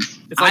difference.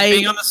 It's like I-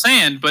 being on the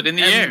sand, but in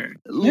the air.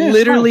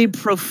 Literally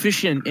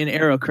proficient in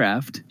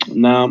aerocraft.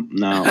 No.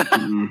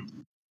 mm-mm.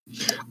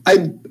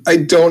 I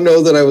don't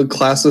know that I would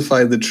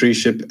classify the tree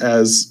ship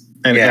as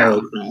an Yeah.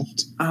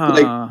 aircraft.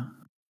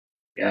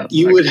 Yeah.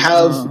 You would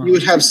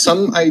have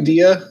some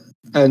idea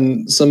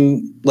and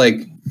some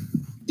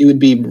you would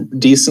be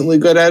decently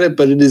good at it,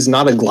 but it is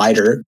not a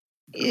glider.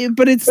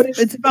 But it's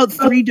about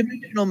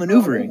 3-dimensional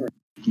maneuvering.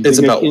 You It's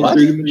think I about can't what?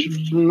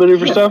 three-dimensional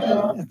maneuver stuff?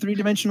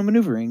 3-dimensional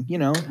maneuvering. You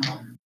know,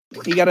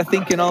 you got to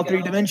think in all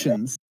 3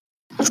 dimensions.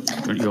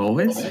 Don't you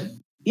always?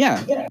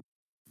 Yeah.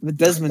 The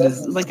Desmond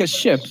is like a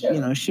ship. You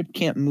know, a ship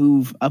can't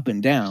move up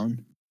and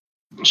down.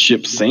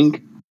 Ship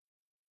sink.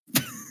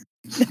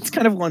 That's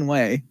kind of one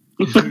way.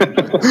 I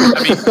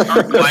mean,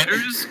 are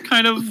gliders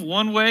kind of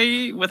one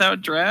way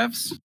without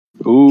drafts?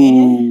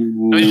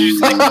 Ooh. I mean, you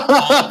just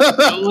like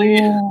slowly.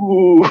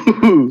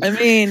 Ooh. I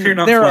mean, You're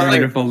not there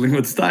flying are or falling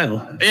with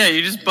style. Yeah,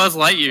 you just Buzz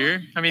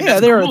Lightyear. I mean, yeah,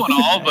 that's there cool are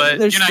and all, but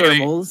there's you're not gonna.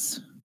 thermals.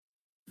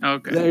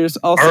 Okay. There's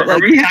also Are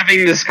like we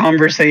having this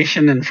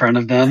conversation in front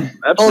of them?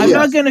 I'm Absolutely.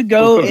 not going to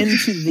go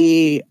into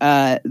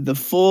the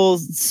full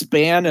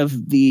span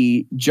of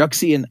the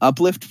Juxian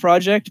Uplift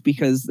project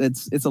because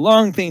it's a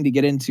long thing to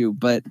get into,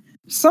 but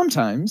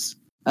sometimes.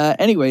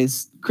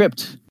 Anyways,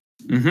 Crypt.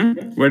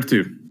 Mm-hmm. Where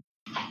to?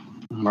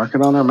 Mark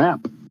it on our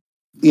map.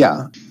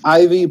 Yeah,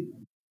 Ivy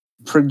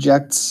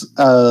projects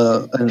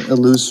an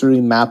illusory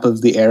map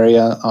of the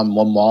area on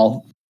one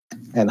wall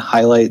and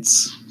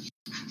highlights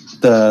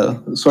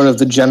the sort of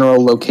the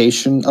general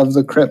location of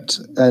the crypt.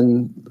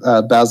 And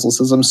Basil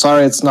says, I'm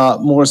sorry it's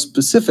not more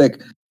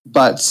specific,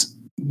 but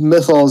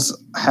mythals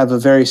have a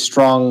very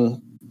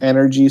strong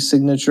energy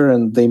signature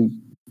and they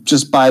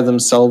just by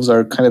themselves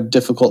are kind of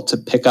difficult to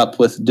pick up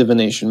with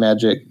divination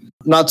magic.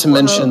 Not to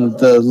mention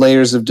the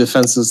layers of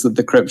defenses that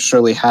the crypt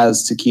surely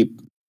has to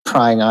keep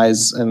prying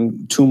eyes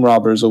and tomb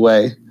robbers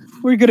away.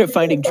 We're good at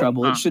finding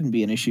trouble. It shouldn't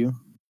be an issue.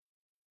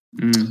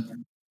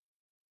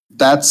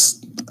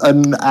 That's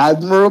an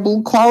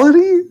admirable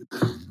quality?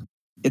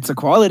 It's a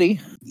quality.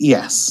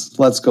 Yes,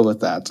 let's go with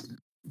that.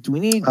 Do we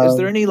need... is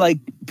there any, like,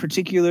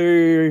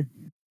 particular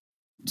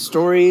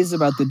stories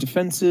about the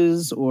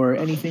defenses or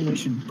anything we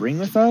should bring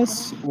with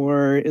us?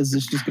 Or is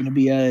this just going to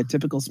be a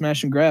typical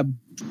smash and grab?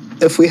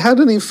 If we had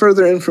any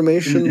further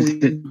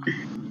information...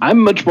 I'm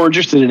much more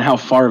interested in how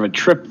far of a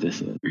trip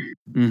this is.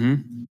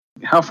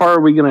 How far are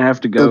we going to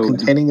have to go?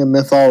 Containing a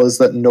mythol is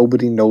that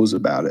nobody knows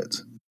about it.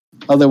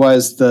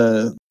 Otherwise,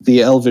 the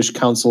Elvish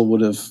Council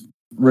would have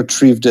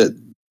retrieved it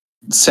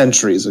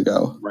centuries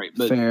ago. Right,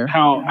 but Fair.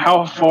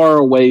 How far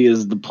away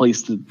is the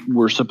place that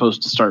we're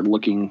supposed to start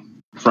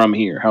looking from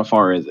here? How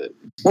far is it?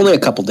 Only a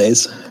couple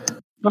days.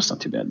 That's not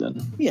too bad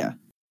then. Yeah.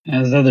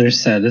 As others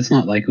said, it's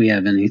not like we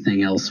have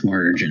anything else more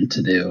urgent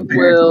to do,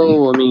 apparently.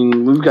 Well, I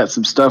mean, we've got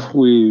some stuff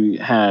we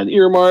had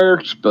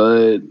earmarked,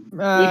 but we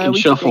can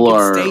shuffle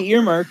our... Stay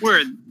earmarked.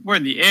 We're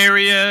in the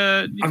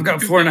area. I've got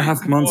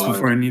 4.5 months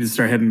before I need to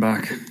start heading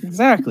back.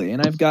 Exactly,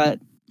 and I've got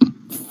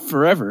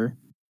forever.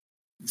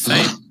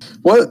 Same.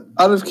 What,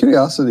 out of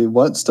curiosity,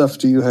 what stuff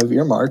do you have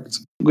earmarked?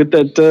 With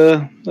that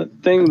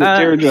thing that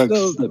Tara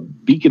Jux, the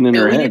beacon in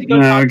her we need head. to go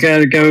No, talk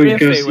gotta to go Maria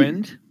see.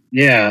 Feywind.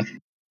 Yeah.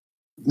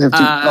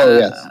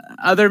 Yes.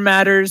 Other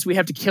matters, we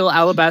have to kill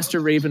Alabaster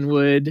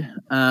Ravenwood. Yes.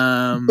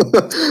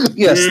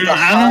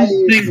 I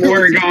don't think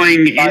we're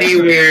going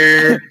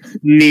anywhere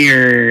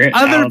near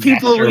Other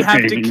people we Alabaster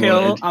have to Ravenwood.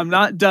 kill. I'm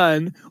not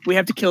done. We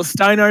have to kill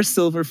Steinar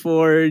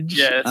Silverforge.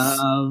 Yes.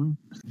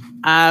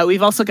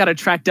 We've also got to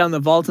track down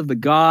the Vault of the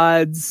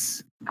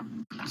Gods.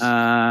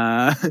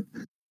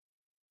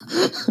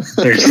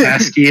 There's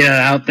Saskia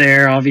out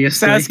there,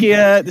 obviously.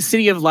 Saskia, the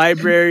City of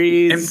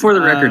Libraries. And for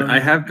the record, I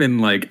have been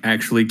like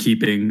actually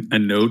keeping a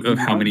note of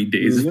how many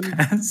days have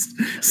passed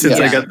since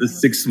I got the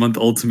 6-month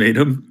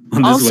ultimatum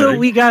on this Also,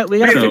 wedding. we got to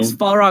You know. fix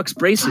Balrog's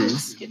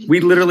bracers.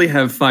 We literally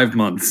have 5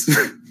 months.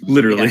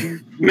 Literally.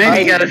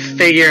 Maybe got to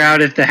figure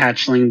out if the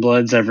hatchling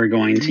blood's ever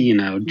going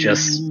to,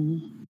 just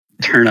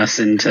turn us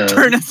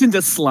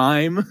into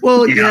slime.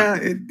 Well, yeah,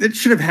 it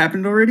should have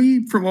happened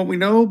already from what we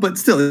know, but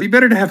still, it'd be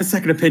better to have a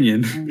second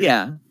opinion.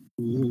 Yeah.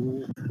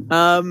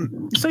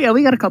 So yeah,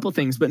 we got a couple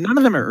things, but none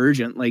of them are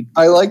urgent. Like,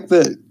 I like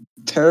that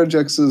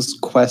Terrajex's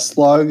quest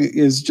log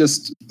is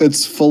just,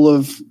 it's full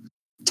of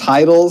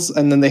titles,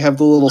 and then they have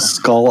the little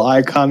skull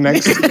icon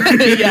next to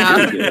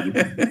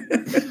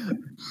it.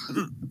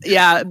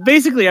 yeah,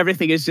 basically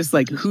everything is just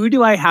like, who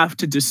do I have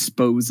to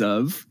dispose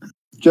of?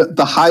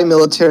 The high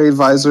military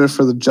advisor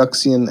for the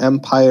Juxian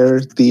Empire,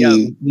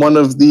 one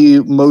of the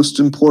most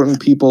important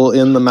people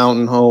in the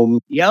mountain home.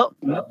 Yep.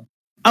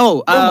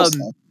 Oh,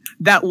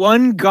 that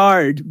one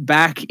guard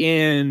back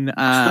in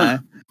I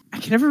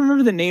can never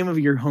remember the name of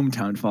your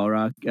hometown,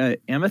 Fallrock.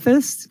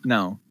 Amethyst?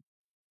 No.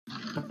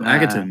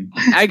 Agaton.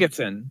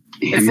 Agaton.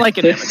 It's like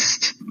an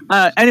amethyst.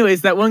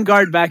 Anyways, that one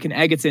guard back in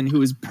Agaton who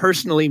was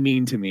personally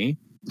mean to me.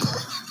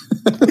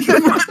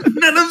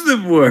 None of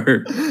them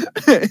were.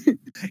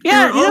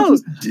 Yeah,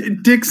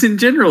 dicks in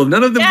general.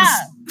 None of them was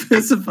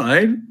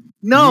specified.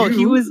 No,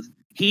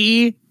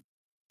 he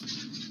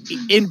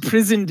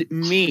imprisoned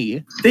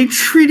me. They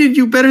treated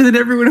you better than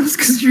everyone else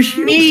because you're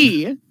human. Me.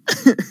 You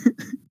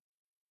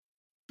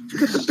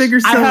got the bigger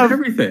cell and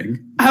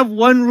everything. I have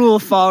one rule,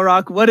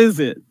 Fallrock. What is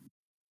it?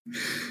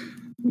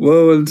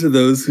 Woe unto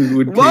those who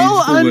would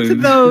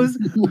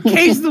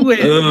cage the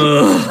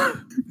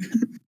wind.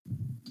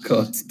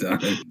 God's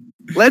darn.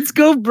 Let's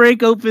go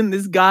break open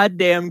this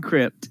goddamn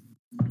crypt.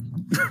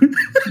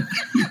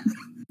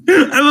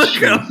 I look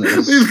how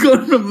we've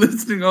gone from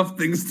listing off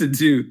things to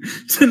do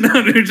to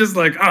now they're just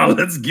like, oh,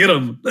 let's get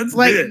them. Let's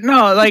like do it.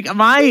 No, like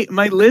my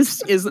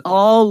list is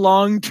all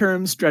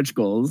long-term stretch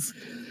goals.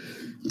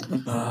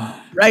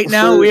 Right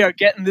now, we are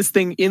getting this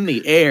thing in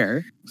the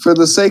air. For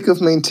the sake of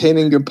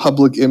maintaining your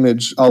public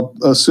image, I'll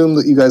assume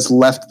that you guys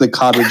left the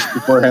cottage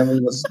before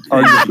having this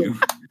argument.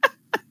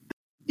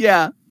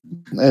 Yeah.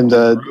 And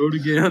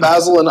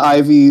Basil and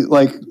Ivy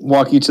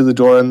walk you to the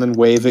door and then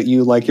wave at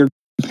you like your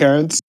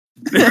parents.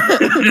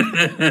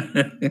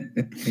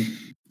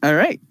 All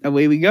right,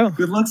 away we go.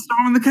 Good luck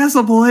storming the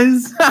castle,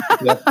 boys.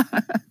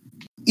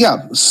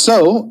 Yeah,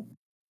 so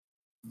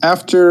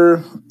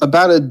after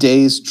about a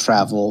day's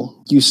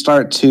travel, you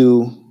start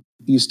to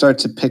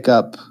pick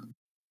up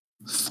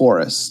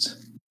forest.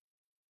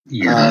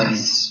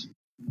 Yes.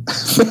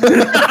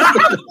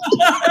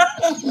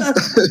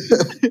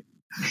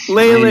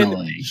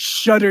 Leyland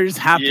shudders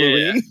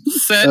happily. Yeah.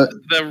 Set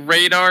the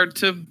radar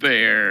to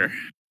bear.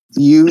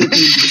 You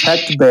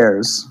detect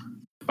bears.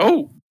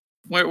 Oh,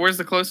 where's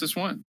the closest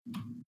one?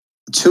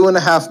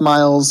 2.5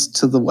 miles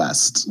to the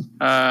west.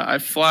 I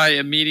fly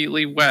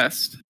immediately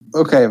west.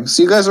 Okay,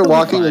 so you guys are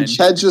walking, and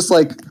Ched's just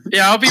like,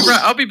 yeah, I'll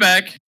be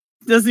back.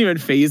 Doesn't even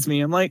faze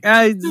me. I'm like,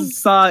 he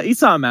saw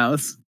a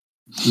mouse.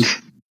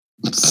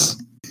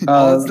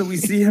 Do we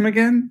see him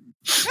again?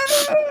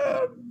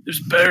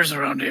 There's bears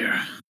around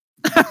here.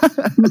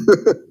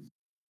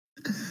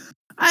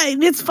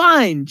 It's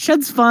fine.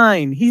 Ched's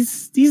fine.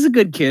 He's a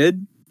good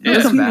kid. Yeah.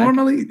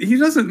 He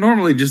doesn't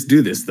normally just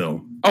do this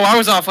though. Oh, I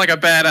was off like a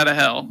bat out of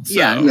hell. So.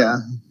 Yeah.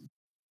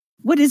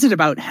 What is it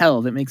about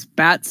hell that makes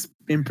bats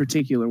in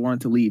particular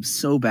want to leave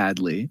so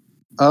badly?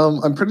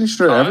 I'm pretty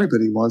sure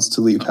everybody wants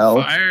to leave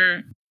hell.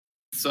 Fire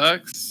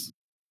sucks.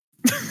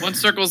 One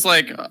circle's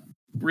like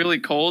really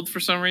cold for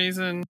some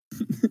reason.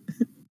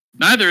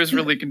 Neither is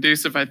really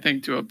conducive, I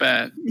think, to a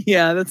bat.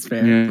 Yeah, that's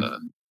fair. Yeah.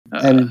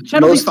 And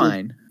Ched'll be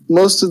fine.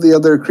 Most of the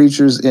other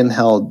creatures in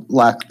hell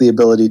lack the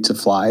ability to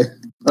fly.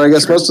 Or I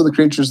guess most of the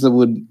creatures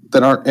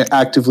that aren't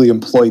actively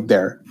employed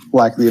there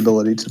lack the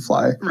ability to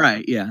fly.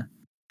 Right, yeah.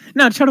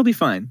 No, Ched'll be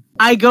fine.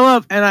 I go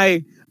up and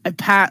I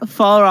pat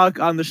Fall Rock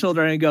on the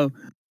shoulder and I go,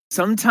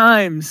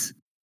 sometimes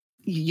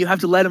you have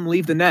to let him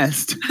leave the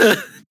nest.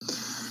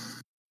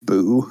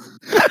 Boo.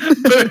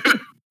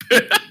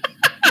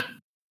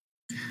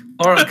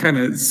 Laura kind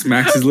of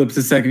smacks his lips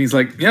a second. He's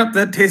like, "Yep,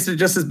 that tasted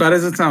just as bad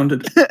as it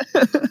sounded."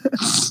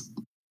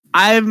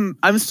 I'm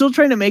still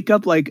trying to make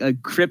up like a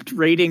crypt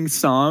rating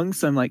song,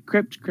 so I'm like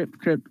crypt.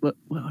 What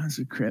was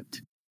it?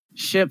 Crypt,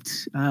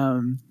 shipped,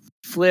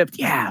 flipped.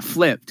 Yeah,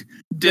 flipped.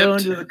 Go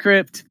into the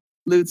crypt.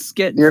 Loot's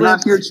getting. You're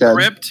flipped. not here, Ched.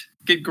 Gripped?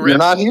 Get gripped? You're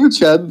not here,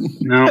 Ched.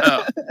 No.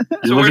 Oh.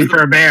 You're looking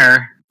for a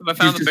bear. Have I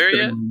found the bear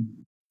yet?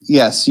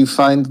 Yes, you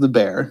find the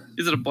bear.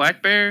 Is it a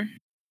black bear?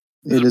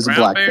 It is a brown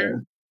black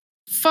bear.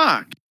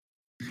 Fuck.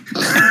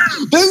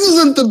 This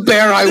isn't the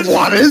bear I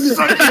wanted. This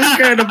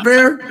kind of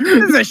bear.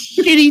 This is a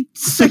shitty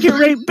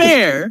second-rate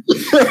bear.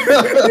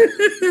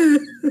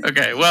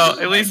 Okay, well,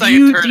 at least I Do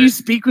can you, turn do you it.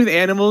 speak with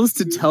animals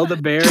to tell the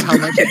bear how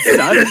much it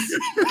sucks?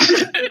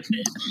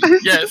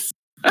 Yes.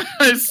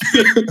 I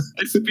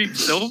speak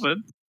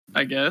Sylvan,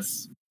 I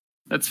guess.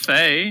 That's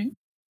Faye.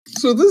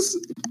 So this.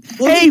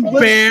 Hey,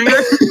 bear.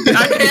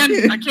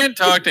 I can't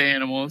talk to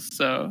animals,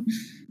 so.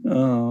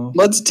 Oh,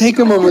 Let's take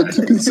a moment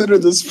to consider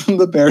this from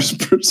the bear's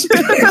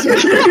perspective.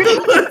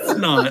 let's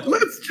not.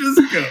 Let's just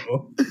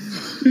go.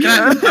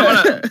 I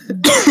want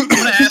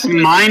to ask.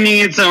 Minding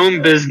its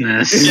own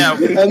business. Yeah.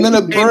 And then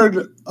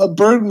a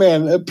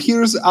birdman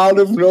appears out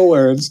of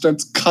nowhere and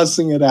starts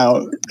cussing it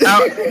out.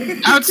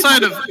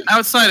 Outside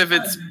of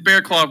its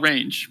bear claw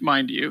range,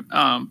 mind you.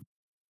 And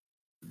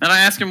I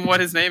ask him what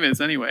his name is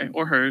anyway,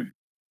 or her.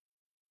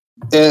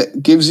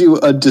 It gives you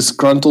a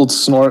disgruntled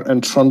snort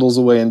and trundles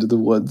away into the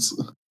woods.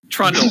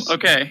 Trundle.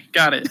 Okay,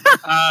 got it.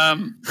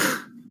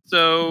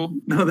 So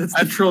No, that's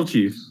the troll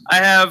chief. I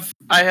have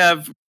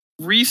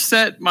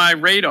reset my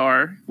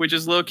radar, which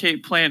is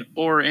locate plant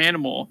or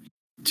animal,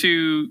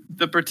 to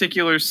the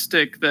particular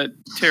stick that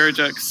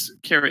Terrajux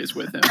carries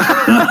with him. And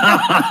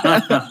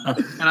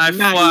I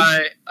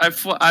fly.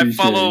 I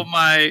follow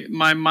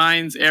my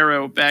mind's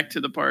arrow back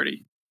to the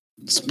party.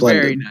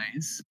 Splendid. Very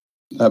nice.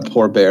 That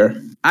poor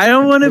bear. I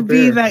don't want to Poor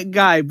be bear. that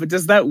guy, but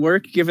does that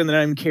work given that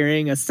I'm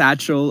carrying a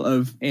satchel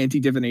of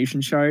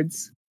anti-divination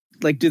shards?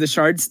 Like, do the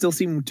shards still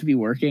seem to be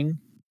working?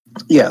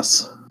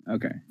 Yes.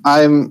 Okay.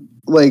 I'm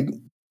like,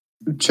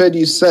 Ched,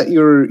 you set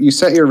your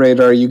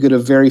radar, you get a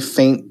very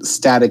faint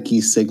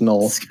staticky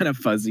signal. It's kind of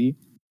fuzzy.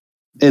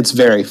 It's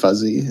very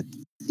fuzzy.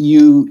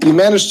 You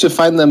manage to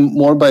find them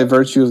more by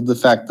virtue of the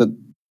fact that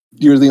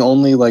you're the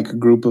only like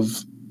group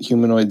of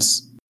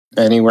humanoids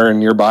anywhere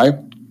nearby.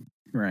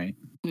 Right.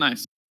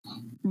 Nice.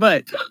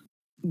 But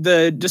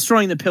the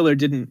destroying the pillar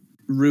didn't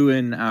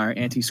ruin our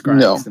anti-scrying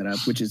No. setup,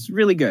 which is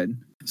really good.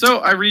 So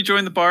I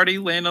rejoin the party,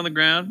 land on the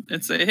ground,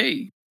 and say,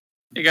 "Hey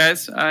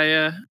guys,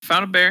 I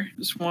found a bear.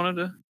 Just wanted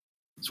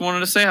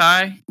to say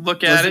hi,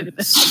 look at it,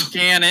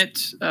 scan it."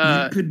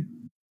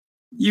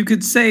 You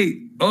could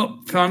say, "Oh,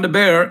 found a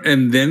bear,"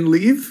 and then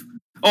leave.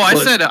 Oh, I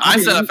But- said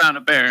I found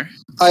a bear.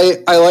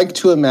 I like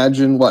to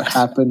imagine what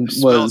happened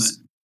was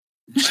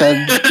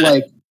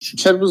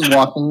Ched was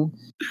walking.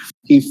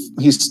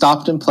 He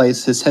stopped in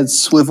place. His head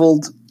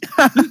swiveled,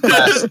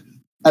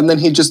 and then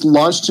he just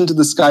launched into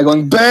the sky,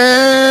 going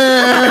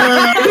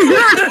 "Bear!"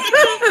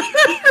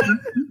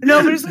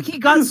 No, but it's like he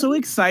got so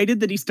excited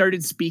that he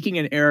started speaking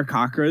in Eric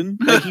Cochran.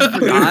 Like he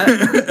forgot.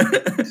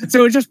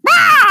 So it just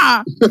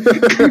I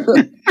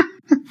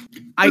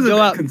Wasn't go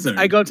that up concerned.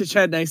 I go up to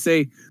Ched and I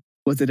say,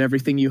 "Was it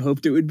everything you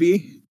hoped it would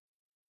be?"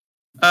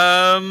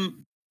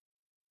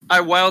 I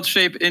wild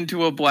shape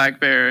into a black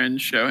bear and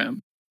show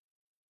him.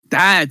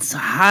 That's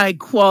high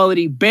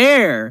quality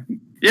bear.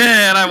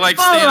 Yeah, and I like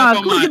stand up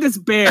on look at this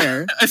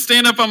bear. I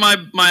stand up on my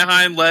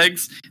hind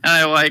legs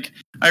and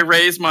I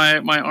raise my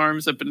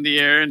arms up in the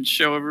air and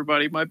show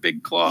everybody my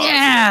big claws.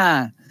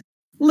 Yeah.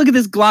 Look at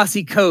this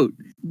glossy coat.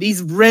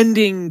 These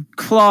rending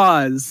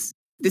claws.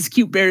 This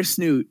cute bear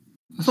snoot.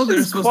 I thought they were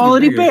This supposed to be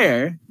quality bigger.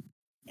 bear.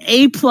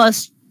 A+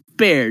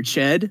 bear,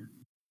 Ched.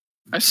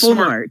 I Full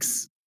snort.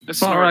 marks. I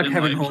snort Falrock and,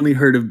 haven't like- only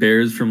heard of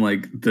bears from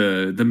like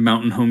the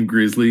mountain home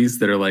grizzlies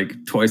that are like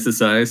twice the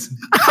size.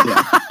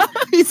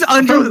 He's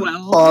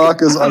underwhelmed.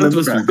 Falrock is I thought it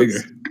was supposed to be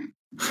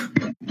unimpressed.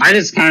 bigger. I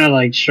just kind of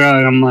like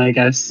shrug. I'm like,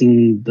 I've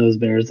seen those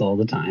bears all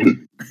the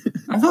time.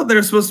 I thought there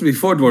were supposed to be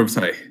 4 dwarves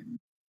high.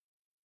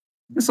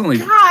 That's only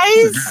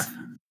Guys,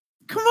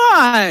 come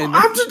on.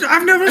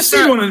 I've never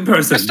seen one in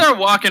person. I start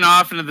walking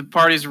off into the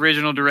party's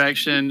original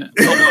direction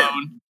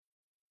alone.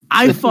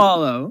 I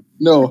follow.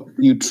 No,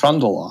 you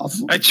trundle off.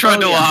 I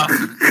trundle off.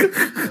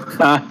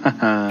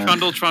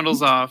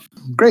 Trundles off.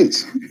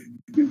 Great.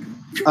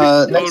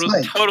 Next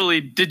night.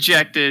 Totally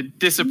dejected,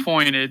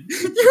 disappointed.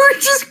 You were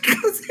just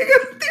cussing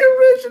out the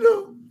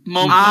original.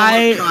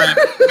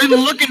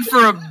 Been looking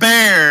for a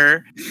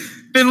bear.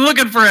 Been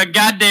looking for a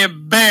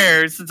goddamn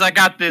bear since I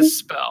got this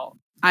spell.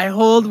 I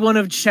hold one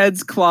of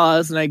Ched's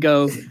claws and I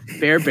go,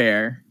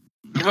 bear.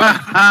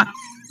 I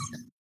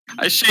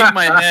shake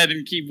my head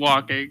and keep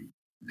walking.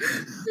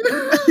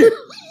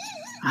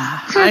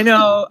 I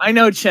know,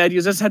 Ched.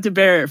 You just have to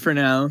bear it for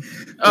now.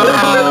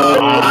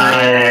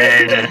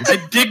 I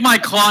dig my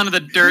claw into the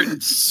dirt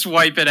and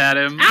swipe it at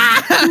him.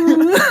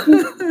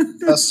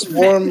 A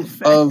swarm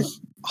of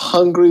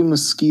hungry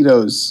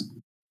mosquitoes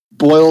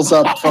boils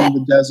up from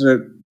the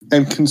desert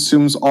and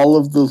consumes all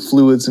of the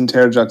fluids in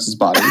Terrajux's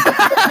body.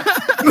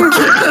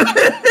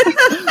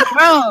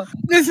 Well,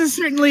 this is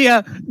certainly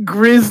a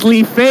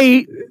grisly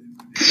fate.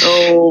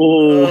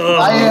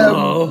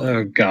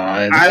 Oh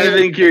God! I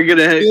think you're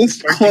gonna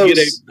this get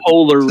a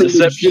polar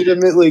reception.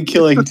 Legitimately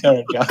killing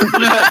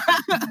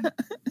Terrajux.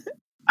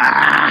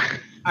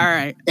 All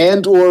right.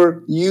 And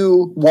or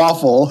you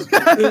waffle. Look,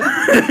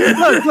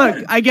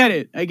 I get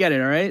it. All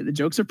right. The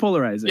jokes are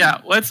polarizing.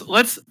 Yeah,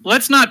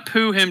 let's not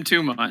poo him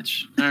too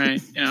much. All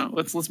right,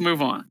 let's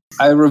move on.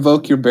 I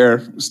revoke your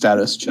bear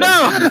status, Chet.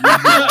 No.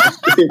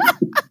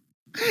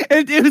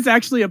 It was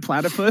actually a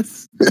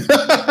platypus. It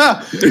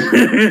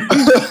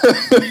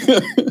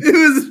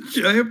was a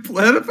giant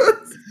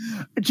platypus?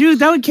 Dude,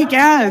 that would kick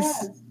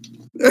ass.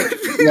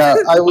 Yeah,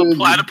 I would. A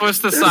platypus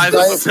the size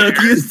of a bear.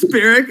 Suckiest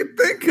bear I could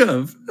think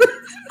of.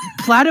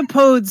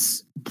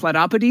 Platypodes,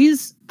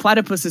 platypuses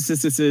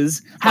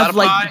have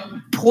like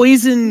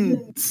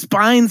poison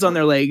spines on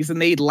their legs and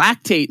they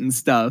lactate and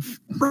stuff.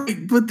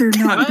 Right, but they're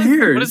not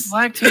bears. What does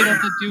lactate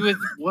have to do with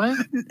what?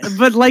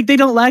 But like they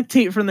don't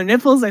lactate from their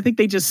nipples. I think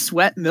they just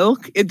sweat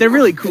milk. They're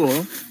really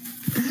cool.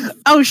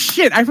 Oh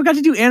shit! I forgot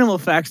to do animal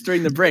facts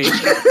during the break.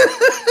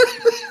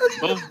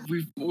 Well,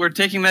 we're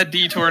taking that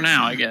detour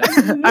now, I guess.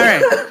 All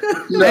right.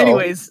 No,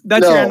 Anyways,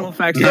 that's your animal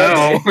facts.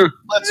 No.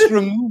 Let's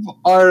remove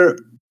our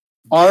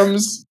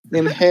arms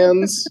and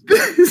hands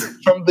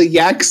from the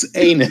yak's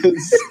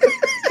anus.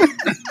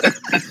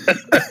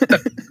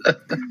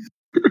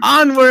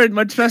 Onward,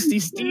 my trusty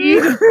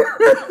steed.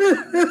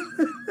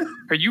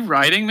 Are you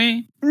riding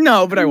me?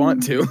 No, but I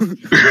want to.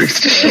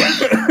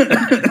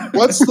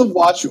 What's the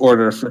watch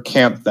order for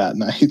camp that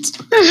night?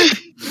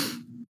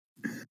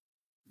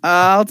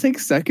 I'll take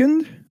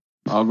second.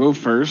 I'll go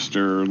first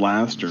or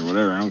last or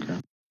whatever. I don't care.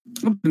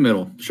 Up the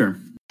middle, sure.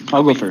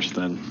 I'll go first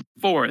then.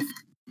 Fourth.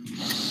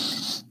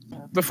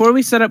 Before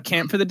we set up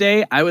camp for the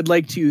day, I would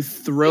like to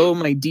throw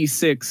my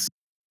D6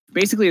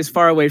 basically as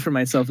far away from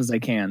myself as I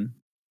can.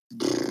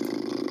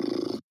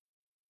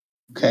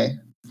 Okay,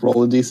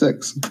 roll a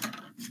d6.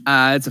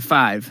 It's a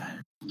 5.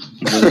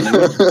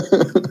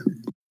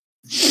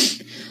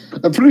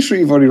 I'm pretty sure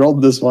you've already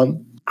rolled this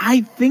one.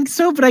 I think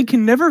so, but I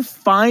can never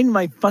find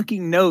my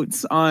fucking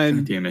notes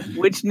on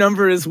which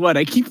number is what.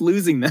 I keep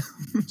losing them.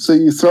 So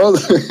you throw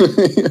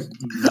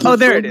oh,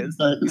 there it is.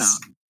 Nice.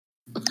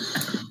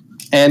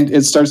 And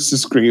it starts to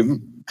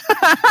scream.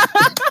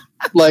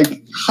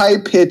 Like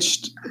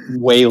high-pitched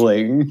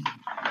wailing.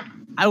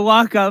 I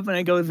walk up and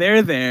I go,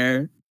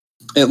 there.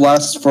 It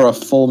lasts for a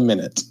full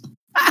minute.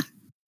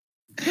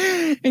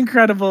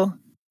 Incredible.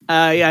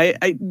 Yeah,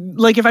 I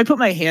like if I put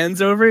my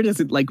hands over it, is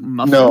it like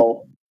muffled?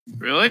 No.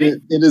 Really?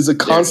 It is a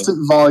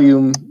constant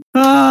volume.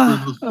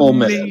 Full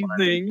amazing.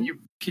 minute.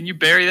 Can you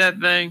bury that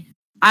thing?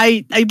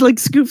 I'd like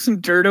scoop some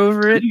dirt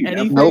over it.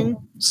 Anything?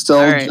 Nope. Still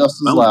right.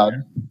 just as loud.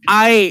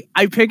 I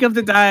pick up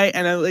the die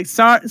and I'm like,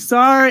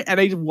 sorry, and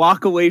I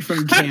walk away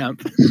from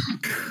camp.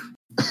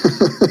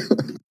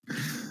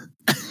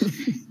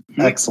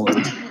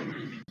 Excellent.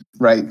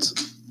 Right.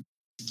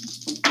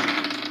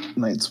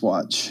 Night's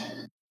watch.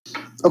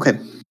 Okay.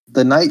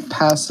 The night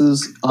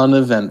passes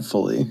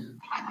uneventfully.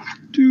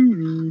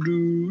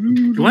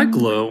 Do I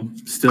glow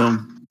still?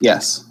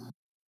 Yes.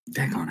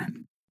 Dang on it.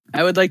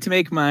 I would like to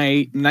make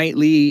my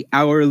nightly,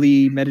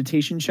 hourly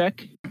meditation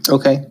check.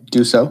 Okay,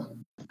 do so.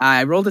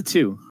 I rolled a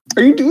 2.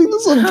 Are you doing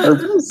this on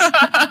purpose?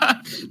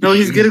 No,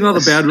 he's getting all the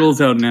bad rules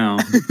out now.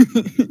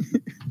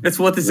 That's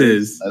what this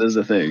is. That is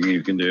a thing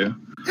you can do.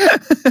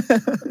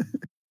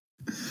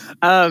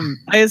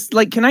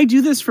 Can I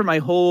do this for my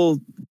whole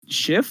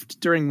shift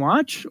during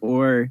watch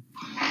or?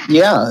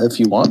 Yeah, if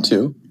you want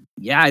to.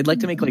 Yeah, I'd like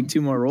to make like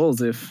 2 more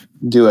rolls if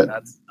do it.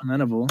 That's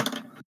amenable.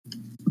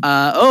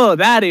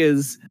 That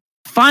is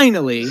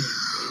finally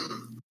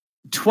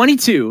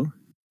 22.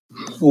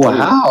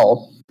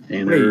 Wow.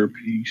 Inner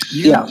peace.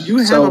 You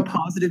have a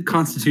positive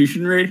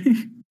constitution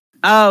rating?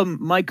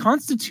 My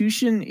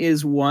constitution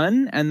is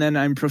 1, and then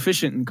I'm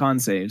proficient in con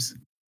saves.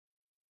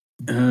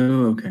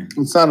 Oh, okay.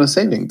 It's not a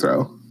saving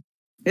throw.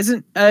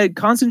 Isn't a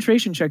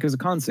concentration check is a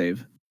con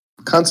save?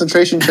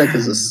 Concentration check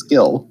is a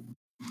skill.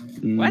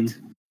 What?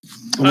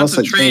 Unless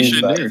it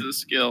changed Concentration that. is a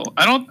skill.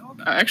 I don't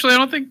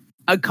think.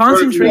 A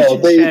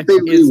concentration check they is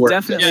reworked it.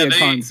 definitely a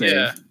con save.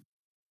 Yeah.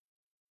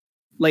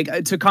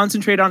 Like to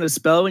concentrate on a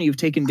spell when you've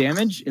taken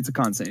damage, it's a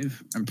con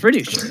save. I'm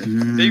pretty sure.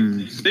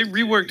 They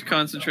reworked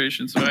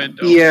concentration, so I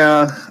don't.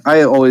 Yeah,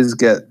 I always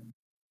get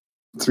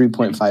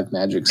 3.5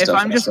 magic stuff. If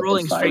I'm just instead of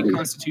rolling straight 5e.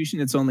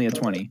 Constitution, it's only a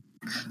 20.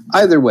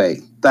 Either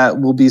way,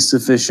 that will be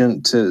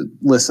sufficient to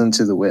listen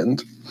to the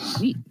wind.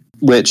 Neat.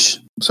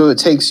 So it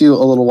takes you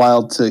a little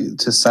while to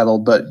settle,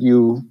 but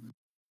you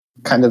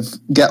kind of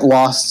get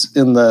lost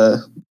in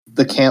the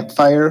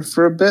campfire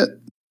for a bit,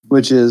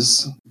 which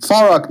is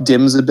Farok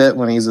dims a bit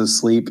when he's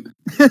asleep.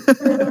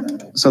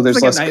 So there's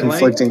It's like a less nightlight.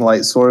 conflicting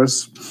light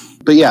source.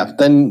 But yeah,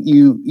 then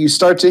you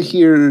start to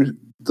hear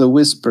the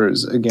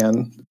whispers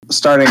again,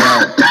 starting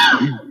out.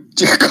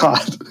 Dear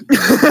God.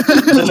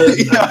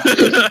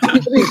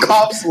 He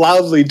coughs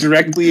loudly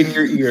directly in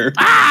your ear.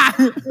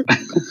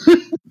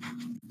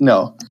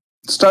 No.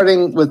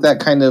 Starting with that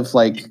kind of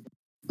like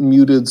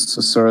muted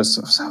susurrus,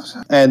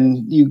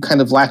 and you kind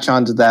of latch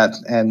onto that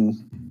and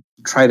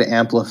try to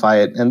amplify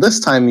it. And this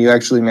time you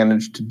actually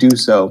manage to do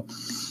so.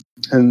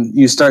 And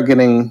you start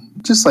getting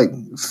just like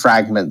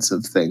fragments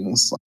of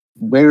things. Like,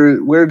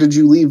 where did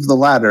you leave the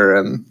ladder?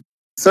 And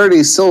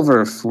 30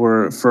 silver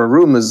for a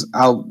room is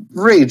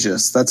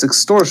outrageous. That's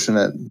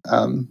extortionate.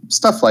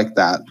 Stuff like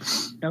that.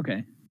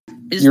 Okay.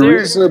 You're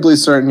reasonably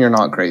certain you're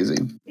not crazy.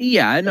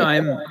 Yeah, I know.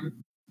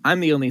 I'm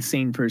the only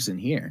sane person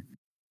here.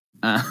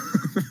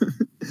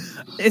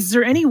 Is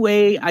there any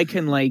way I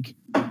can like,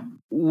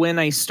 when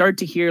I start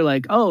to hear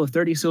like, oh,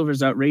 30 silver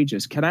is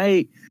outrageous, can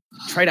I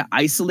try to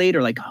isolate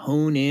or like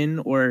hone in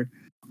or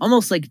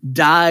almost like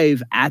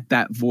dive at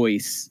that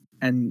voice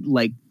and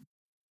like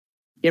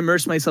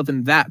immerse myself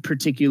in that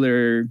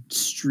particular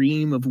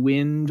stream of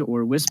wind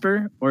or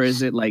whisper? Or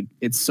is it like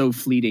it's so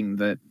fleeting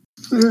that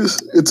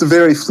It's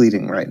very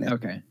fleeting right now.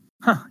 okay.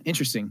 Huh,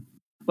 interesting.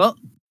 Well,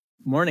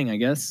 morning, I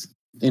guess.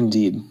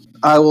 Indeed.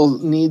 I will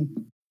need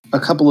a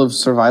couple of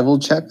survival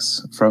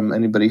checks from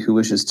anybody who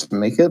wishes to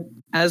make it.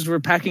 As we're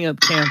packing up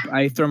camp,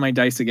 I throw my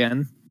dice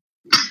again.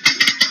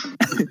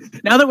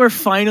 Now that we're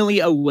finally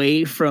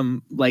away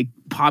from like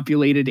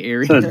populated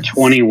areas. It's a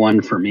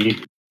 21 for me.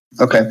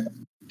 Okay.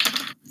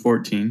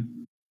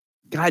 14.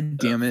 God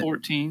damn it.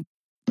 14.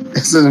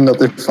 Is it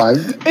another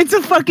 5? It's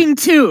a fucking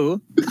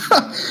 2.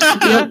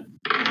 Yep.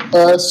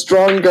 A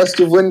strong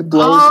gust of wind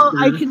blows. All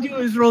through. I can do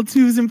is roll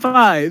 2s and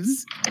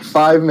 5s.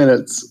 5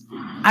 minutes.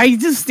 I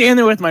just stand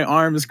there with my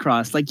arms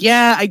crossed. Like,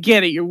 yeah, I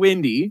get it. You're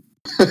windy.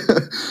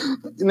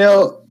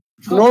 Now,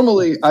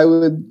 normally I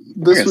would.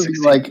 This Yeah, would be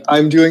 16. like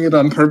I'm doing it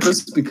on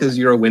purpose because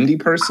you're a windy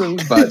person,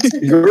 but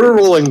you're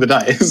rolling the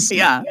dice.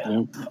 Yeah.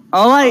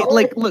 All I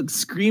like, look,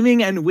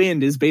 screaming and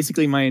wind is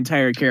basically my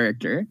entire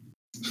character.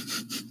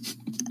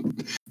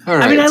 All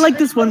right. I mean, I like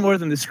this one more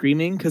than the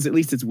screaming because at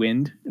least it's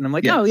wind. And I'm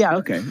like, Yes. oh, yeah,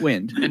 okay,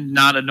 wind. And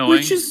not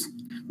annoying.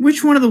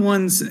 Which one of the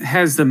ones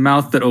has the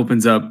mouth that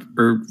opens up,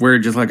 or where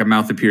just like a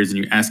mouth appears and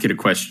you ask it a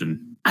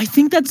question? I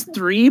think that's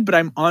 3, but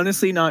I'm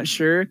honestly not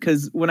sure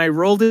because when I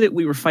rolled it,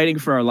 we were fighting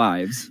for our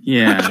lives.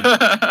 Yeah,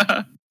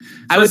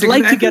 I would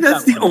like to get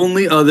that's that the one.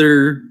 only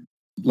other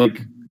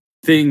like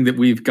thing that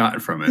we've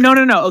got from it. No.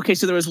 Okay,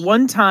 so there was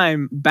one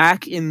time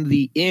back in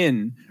the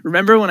inn.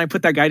 Remember when I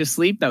put that guy to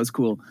sleep? That was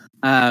cool.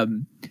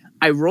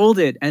 I rolled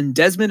it, and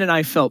Desmond and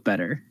I felt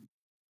better.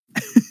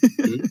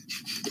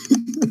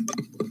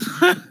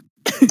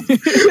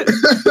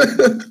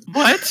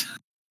 What?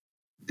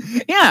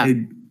 Yeah.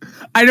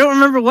 I don't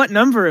remember what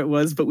number it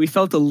was, but we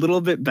felt a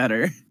little bit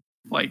better.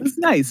 Like, It was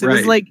nice. It was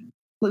Right. like,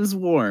 it was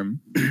warm.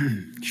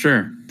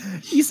 Sure.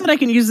 You said I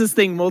can use this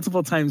thing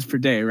multiple times per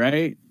day,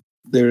 right?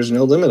 There's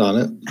no limit on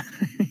it.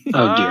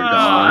 Oh, dear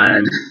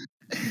God.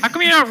 how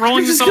come you're not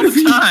rolling We're this just all gonna the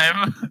be-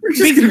 time? We're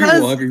just gonna Because-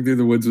 be walking through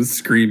the woods with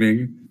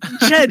screaming.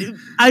 Jed,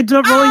 I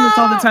don't rolling this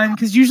all the time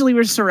because usually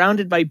we're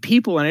surrounded by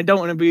people and I don't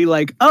want to be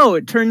like, oh,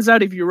 it turns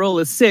out if you roll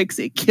a 6,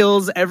 it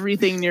kills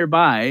everything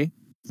nearby.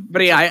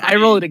 But yeah, I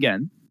roll it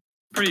again.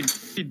 Pretty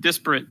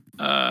disparate.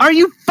 Are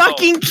you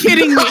fucking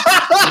kidding me?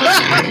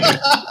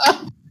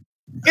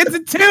 It's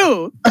a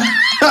 2.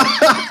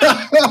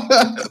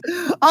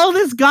 All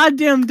this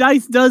goddamn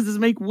dice does is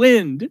make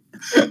wind.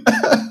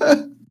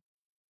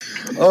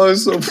 Oh, I'm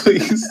so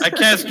pleased. I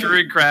cast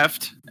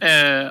Druidcraft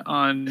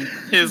on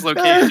his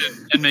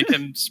location and make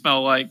him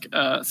smell like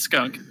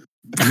skunk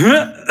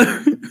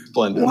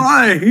Splendid.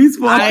 Why? He's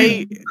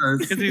walking.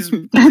 because he's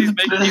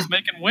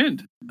making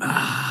wind.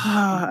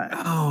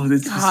 Oh,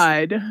 this is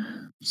God.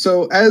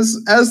 So as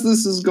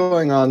this is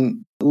going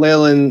on,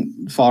 Leyland,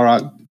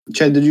 Falrock,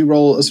 Ched, did you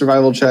roll a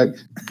survival check?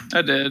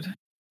 I did.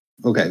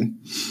 Okay.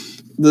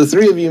 The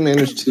 3 of you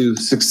managed to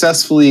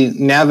successfully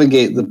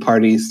navigate the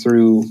party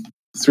through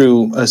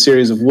a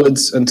series of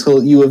woods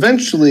until you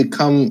eventually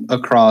come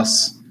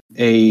across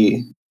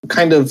a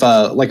kind of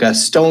like a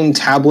stone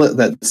tablet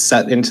that's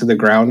set into the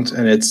ground,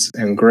 and it's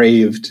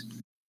engraved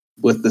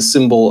with the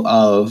symbol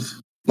of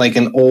like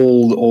an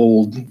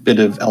old bit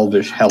of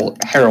elvish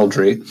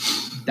heraldry.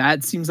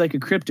 That seems like a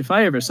crypt if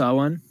I ever saw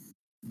one.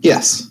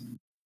 Yes.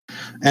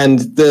 And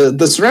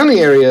the surrounding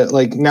area,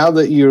 like now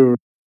that you're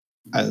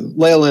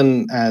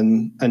Leyland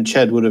and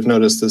Ched would have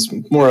noticed this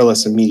more or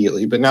less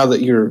immediately, but now that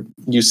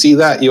you see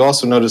that, you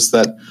also notice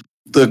that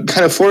the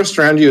kind of forest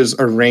around you is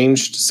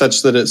arranged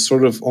such that it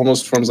sort of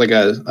almost forms like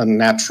a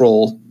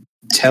natural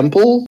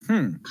temple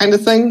kind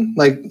of thing.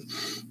 Like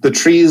the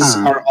trees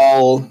are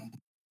all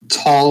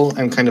tall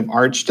and kind of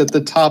arched at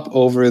the top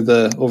over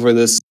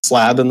this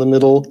slab in the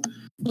middle.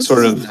 This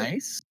sort is of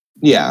nice.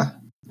 Yeah.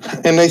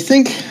 And I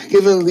think,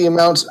 given the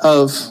amount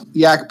of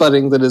yak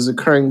butting that is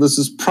occurring, this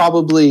is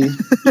probably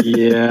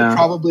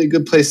probably a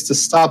good place to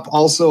stop.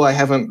 Also, I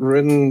haven't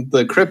written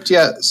the crypt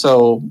yet,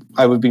 so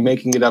I would be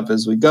making it up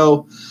as we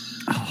go.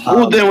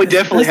 Well, then we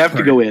definitely have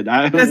to go in.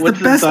 That's the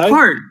best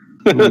part.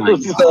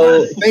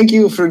 So, thank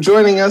you for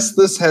joining us.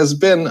 This has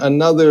been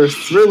another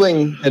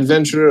thrilling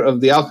adventure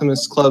of the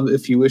Alchemist Club.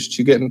 If you wish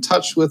to get in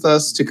touch with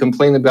us to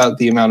complain about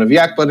the amount of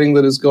yak butting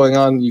that is going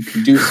on, you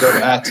can do so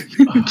at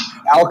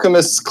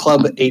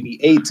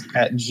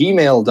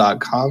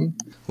alchemistsclub88@gmail.com.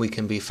 We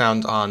can be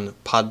found on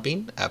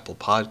Podbean, Apple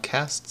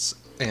Podcasts,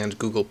 and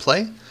Google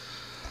Play.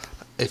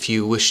 If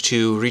you wish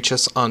to reach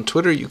us on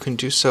Twitter, you can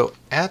do so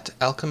at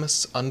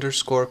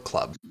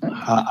alchemists_club.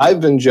 I've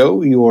been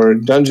Joe, your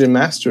dungeon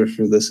master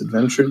for this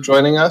adventure.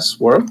 Joining us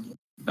were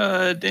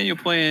Daniel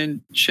playing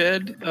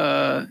Ched,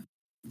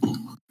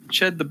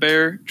 Ched the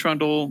bear,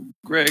 Trundle,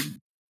 Greg,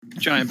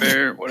 giant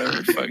bear,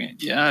 whatever. Fucking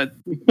yeah,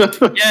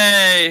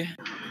 yay!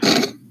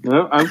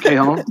 No, I'm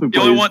Kale. The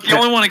only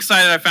one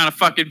excited I found a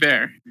fucking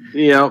bear.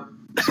 Yep.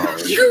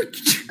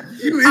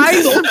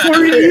 I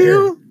supported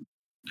you.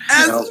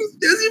 As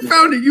you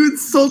found it, you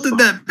insulted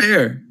that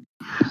bear.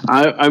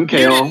 I'm You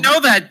Kale. didn't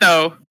know that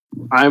though.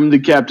 I'm the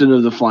captain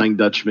of the Flying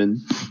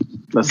Dutchman.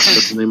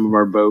 That's the name of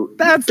our boat.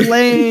 That's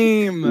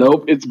lame.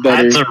 Nope, it's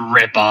better. That's a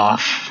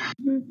ripoff.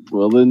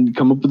 Well, then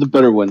come up with a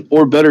better one.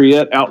 Or better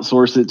yet,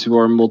 outsource it to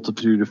our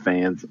multitude of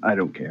fans. I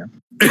don't care.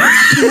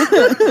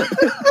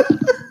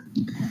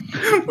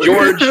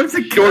 George,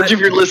 if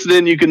you're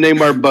listening, you can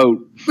name our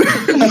boat.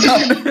 We're gonna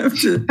have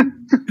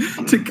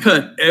to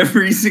cut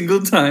every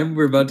single time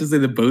we're about to say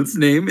the boat's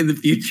name in the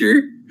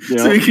future,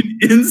 so we can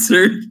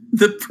insert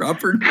the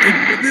proper name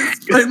when this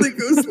finally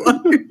goes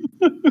live.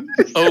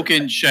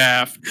 Oaken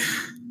Shaft.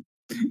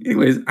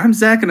 Anyways, I'm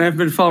Zach and I've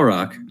been Fall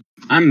Rock.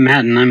 I'm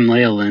Matt and I'm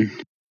Leyland.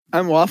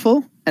 I'm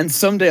Waffle, and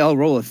someday I'll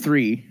roll a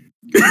 3.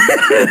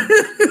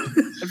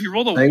 Have you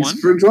rolled a Thanks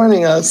 1? for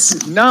joining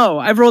us. No,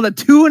 I've rolled a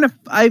 2 and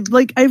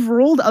I've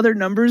rolled other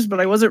numbers, but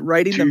I wasn't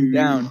writing them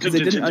down because I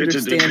didn't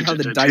understand how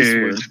the dice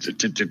worked.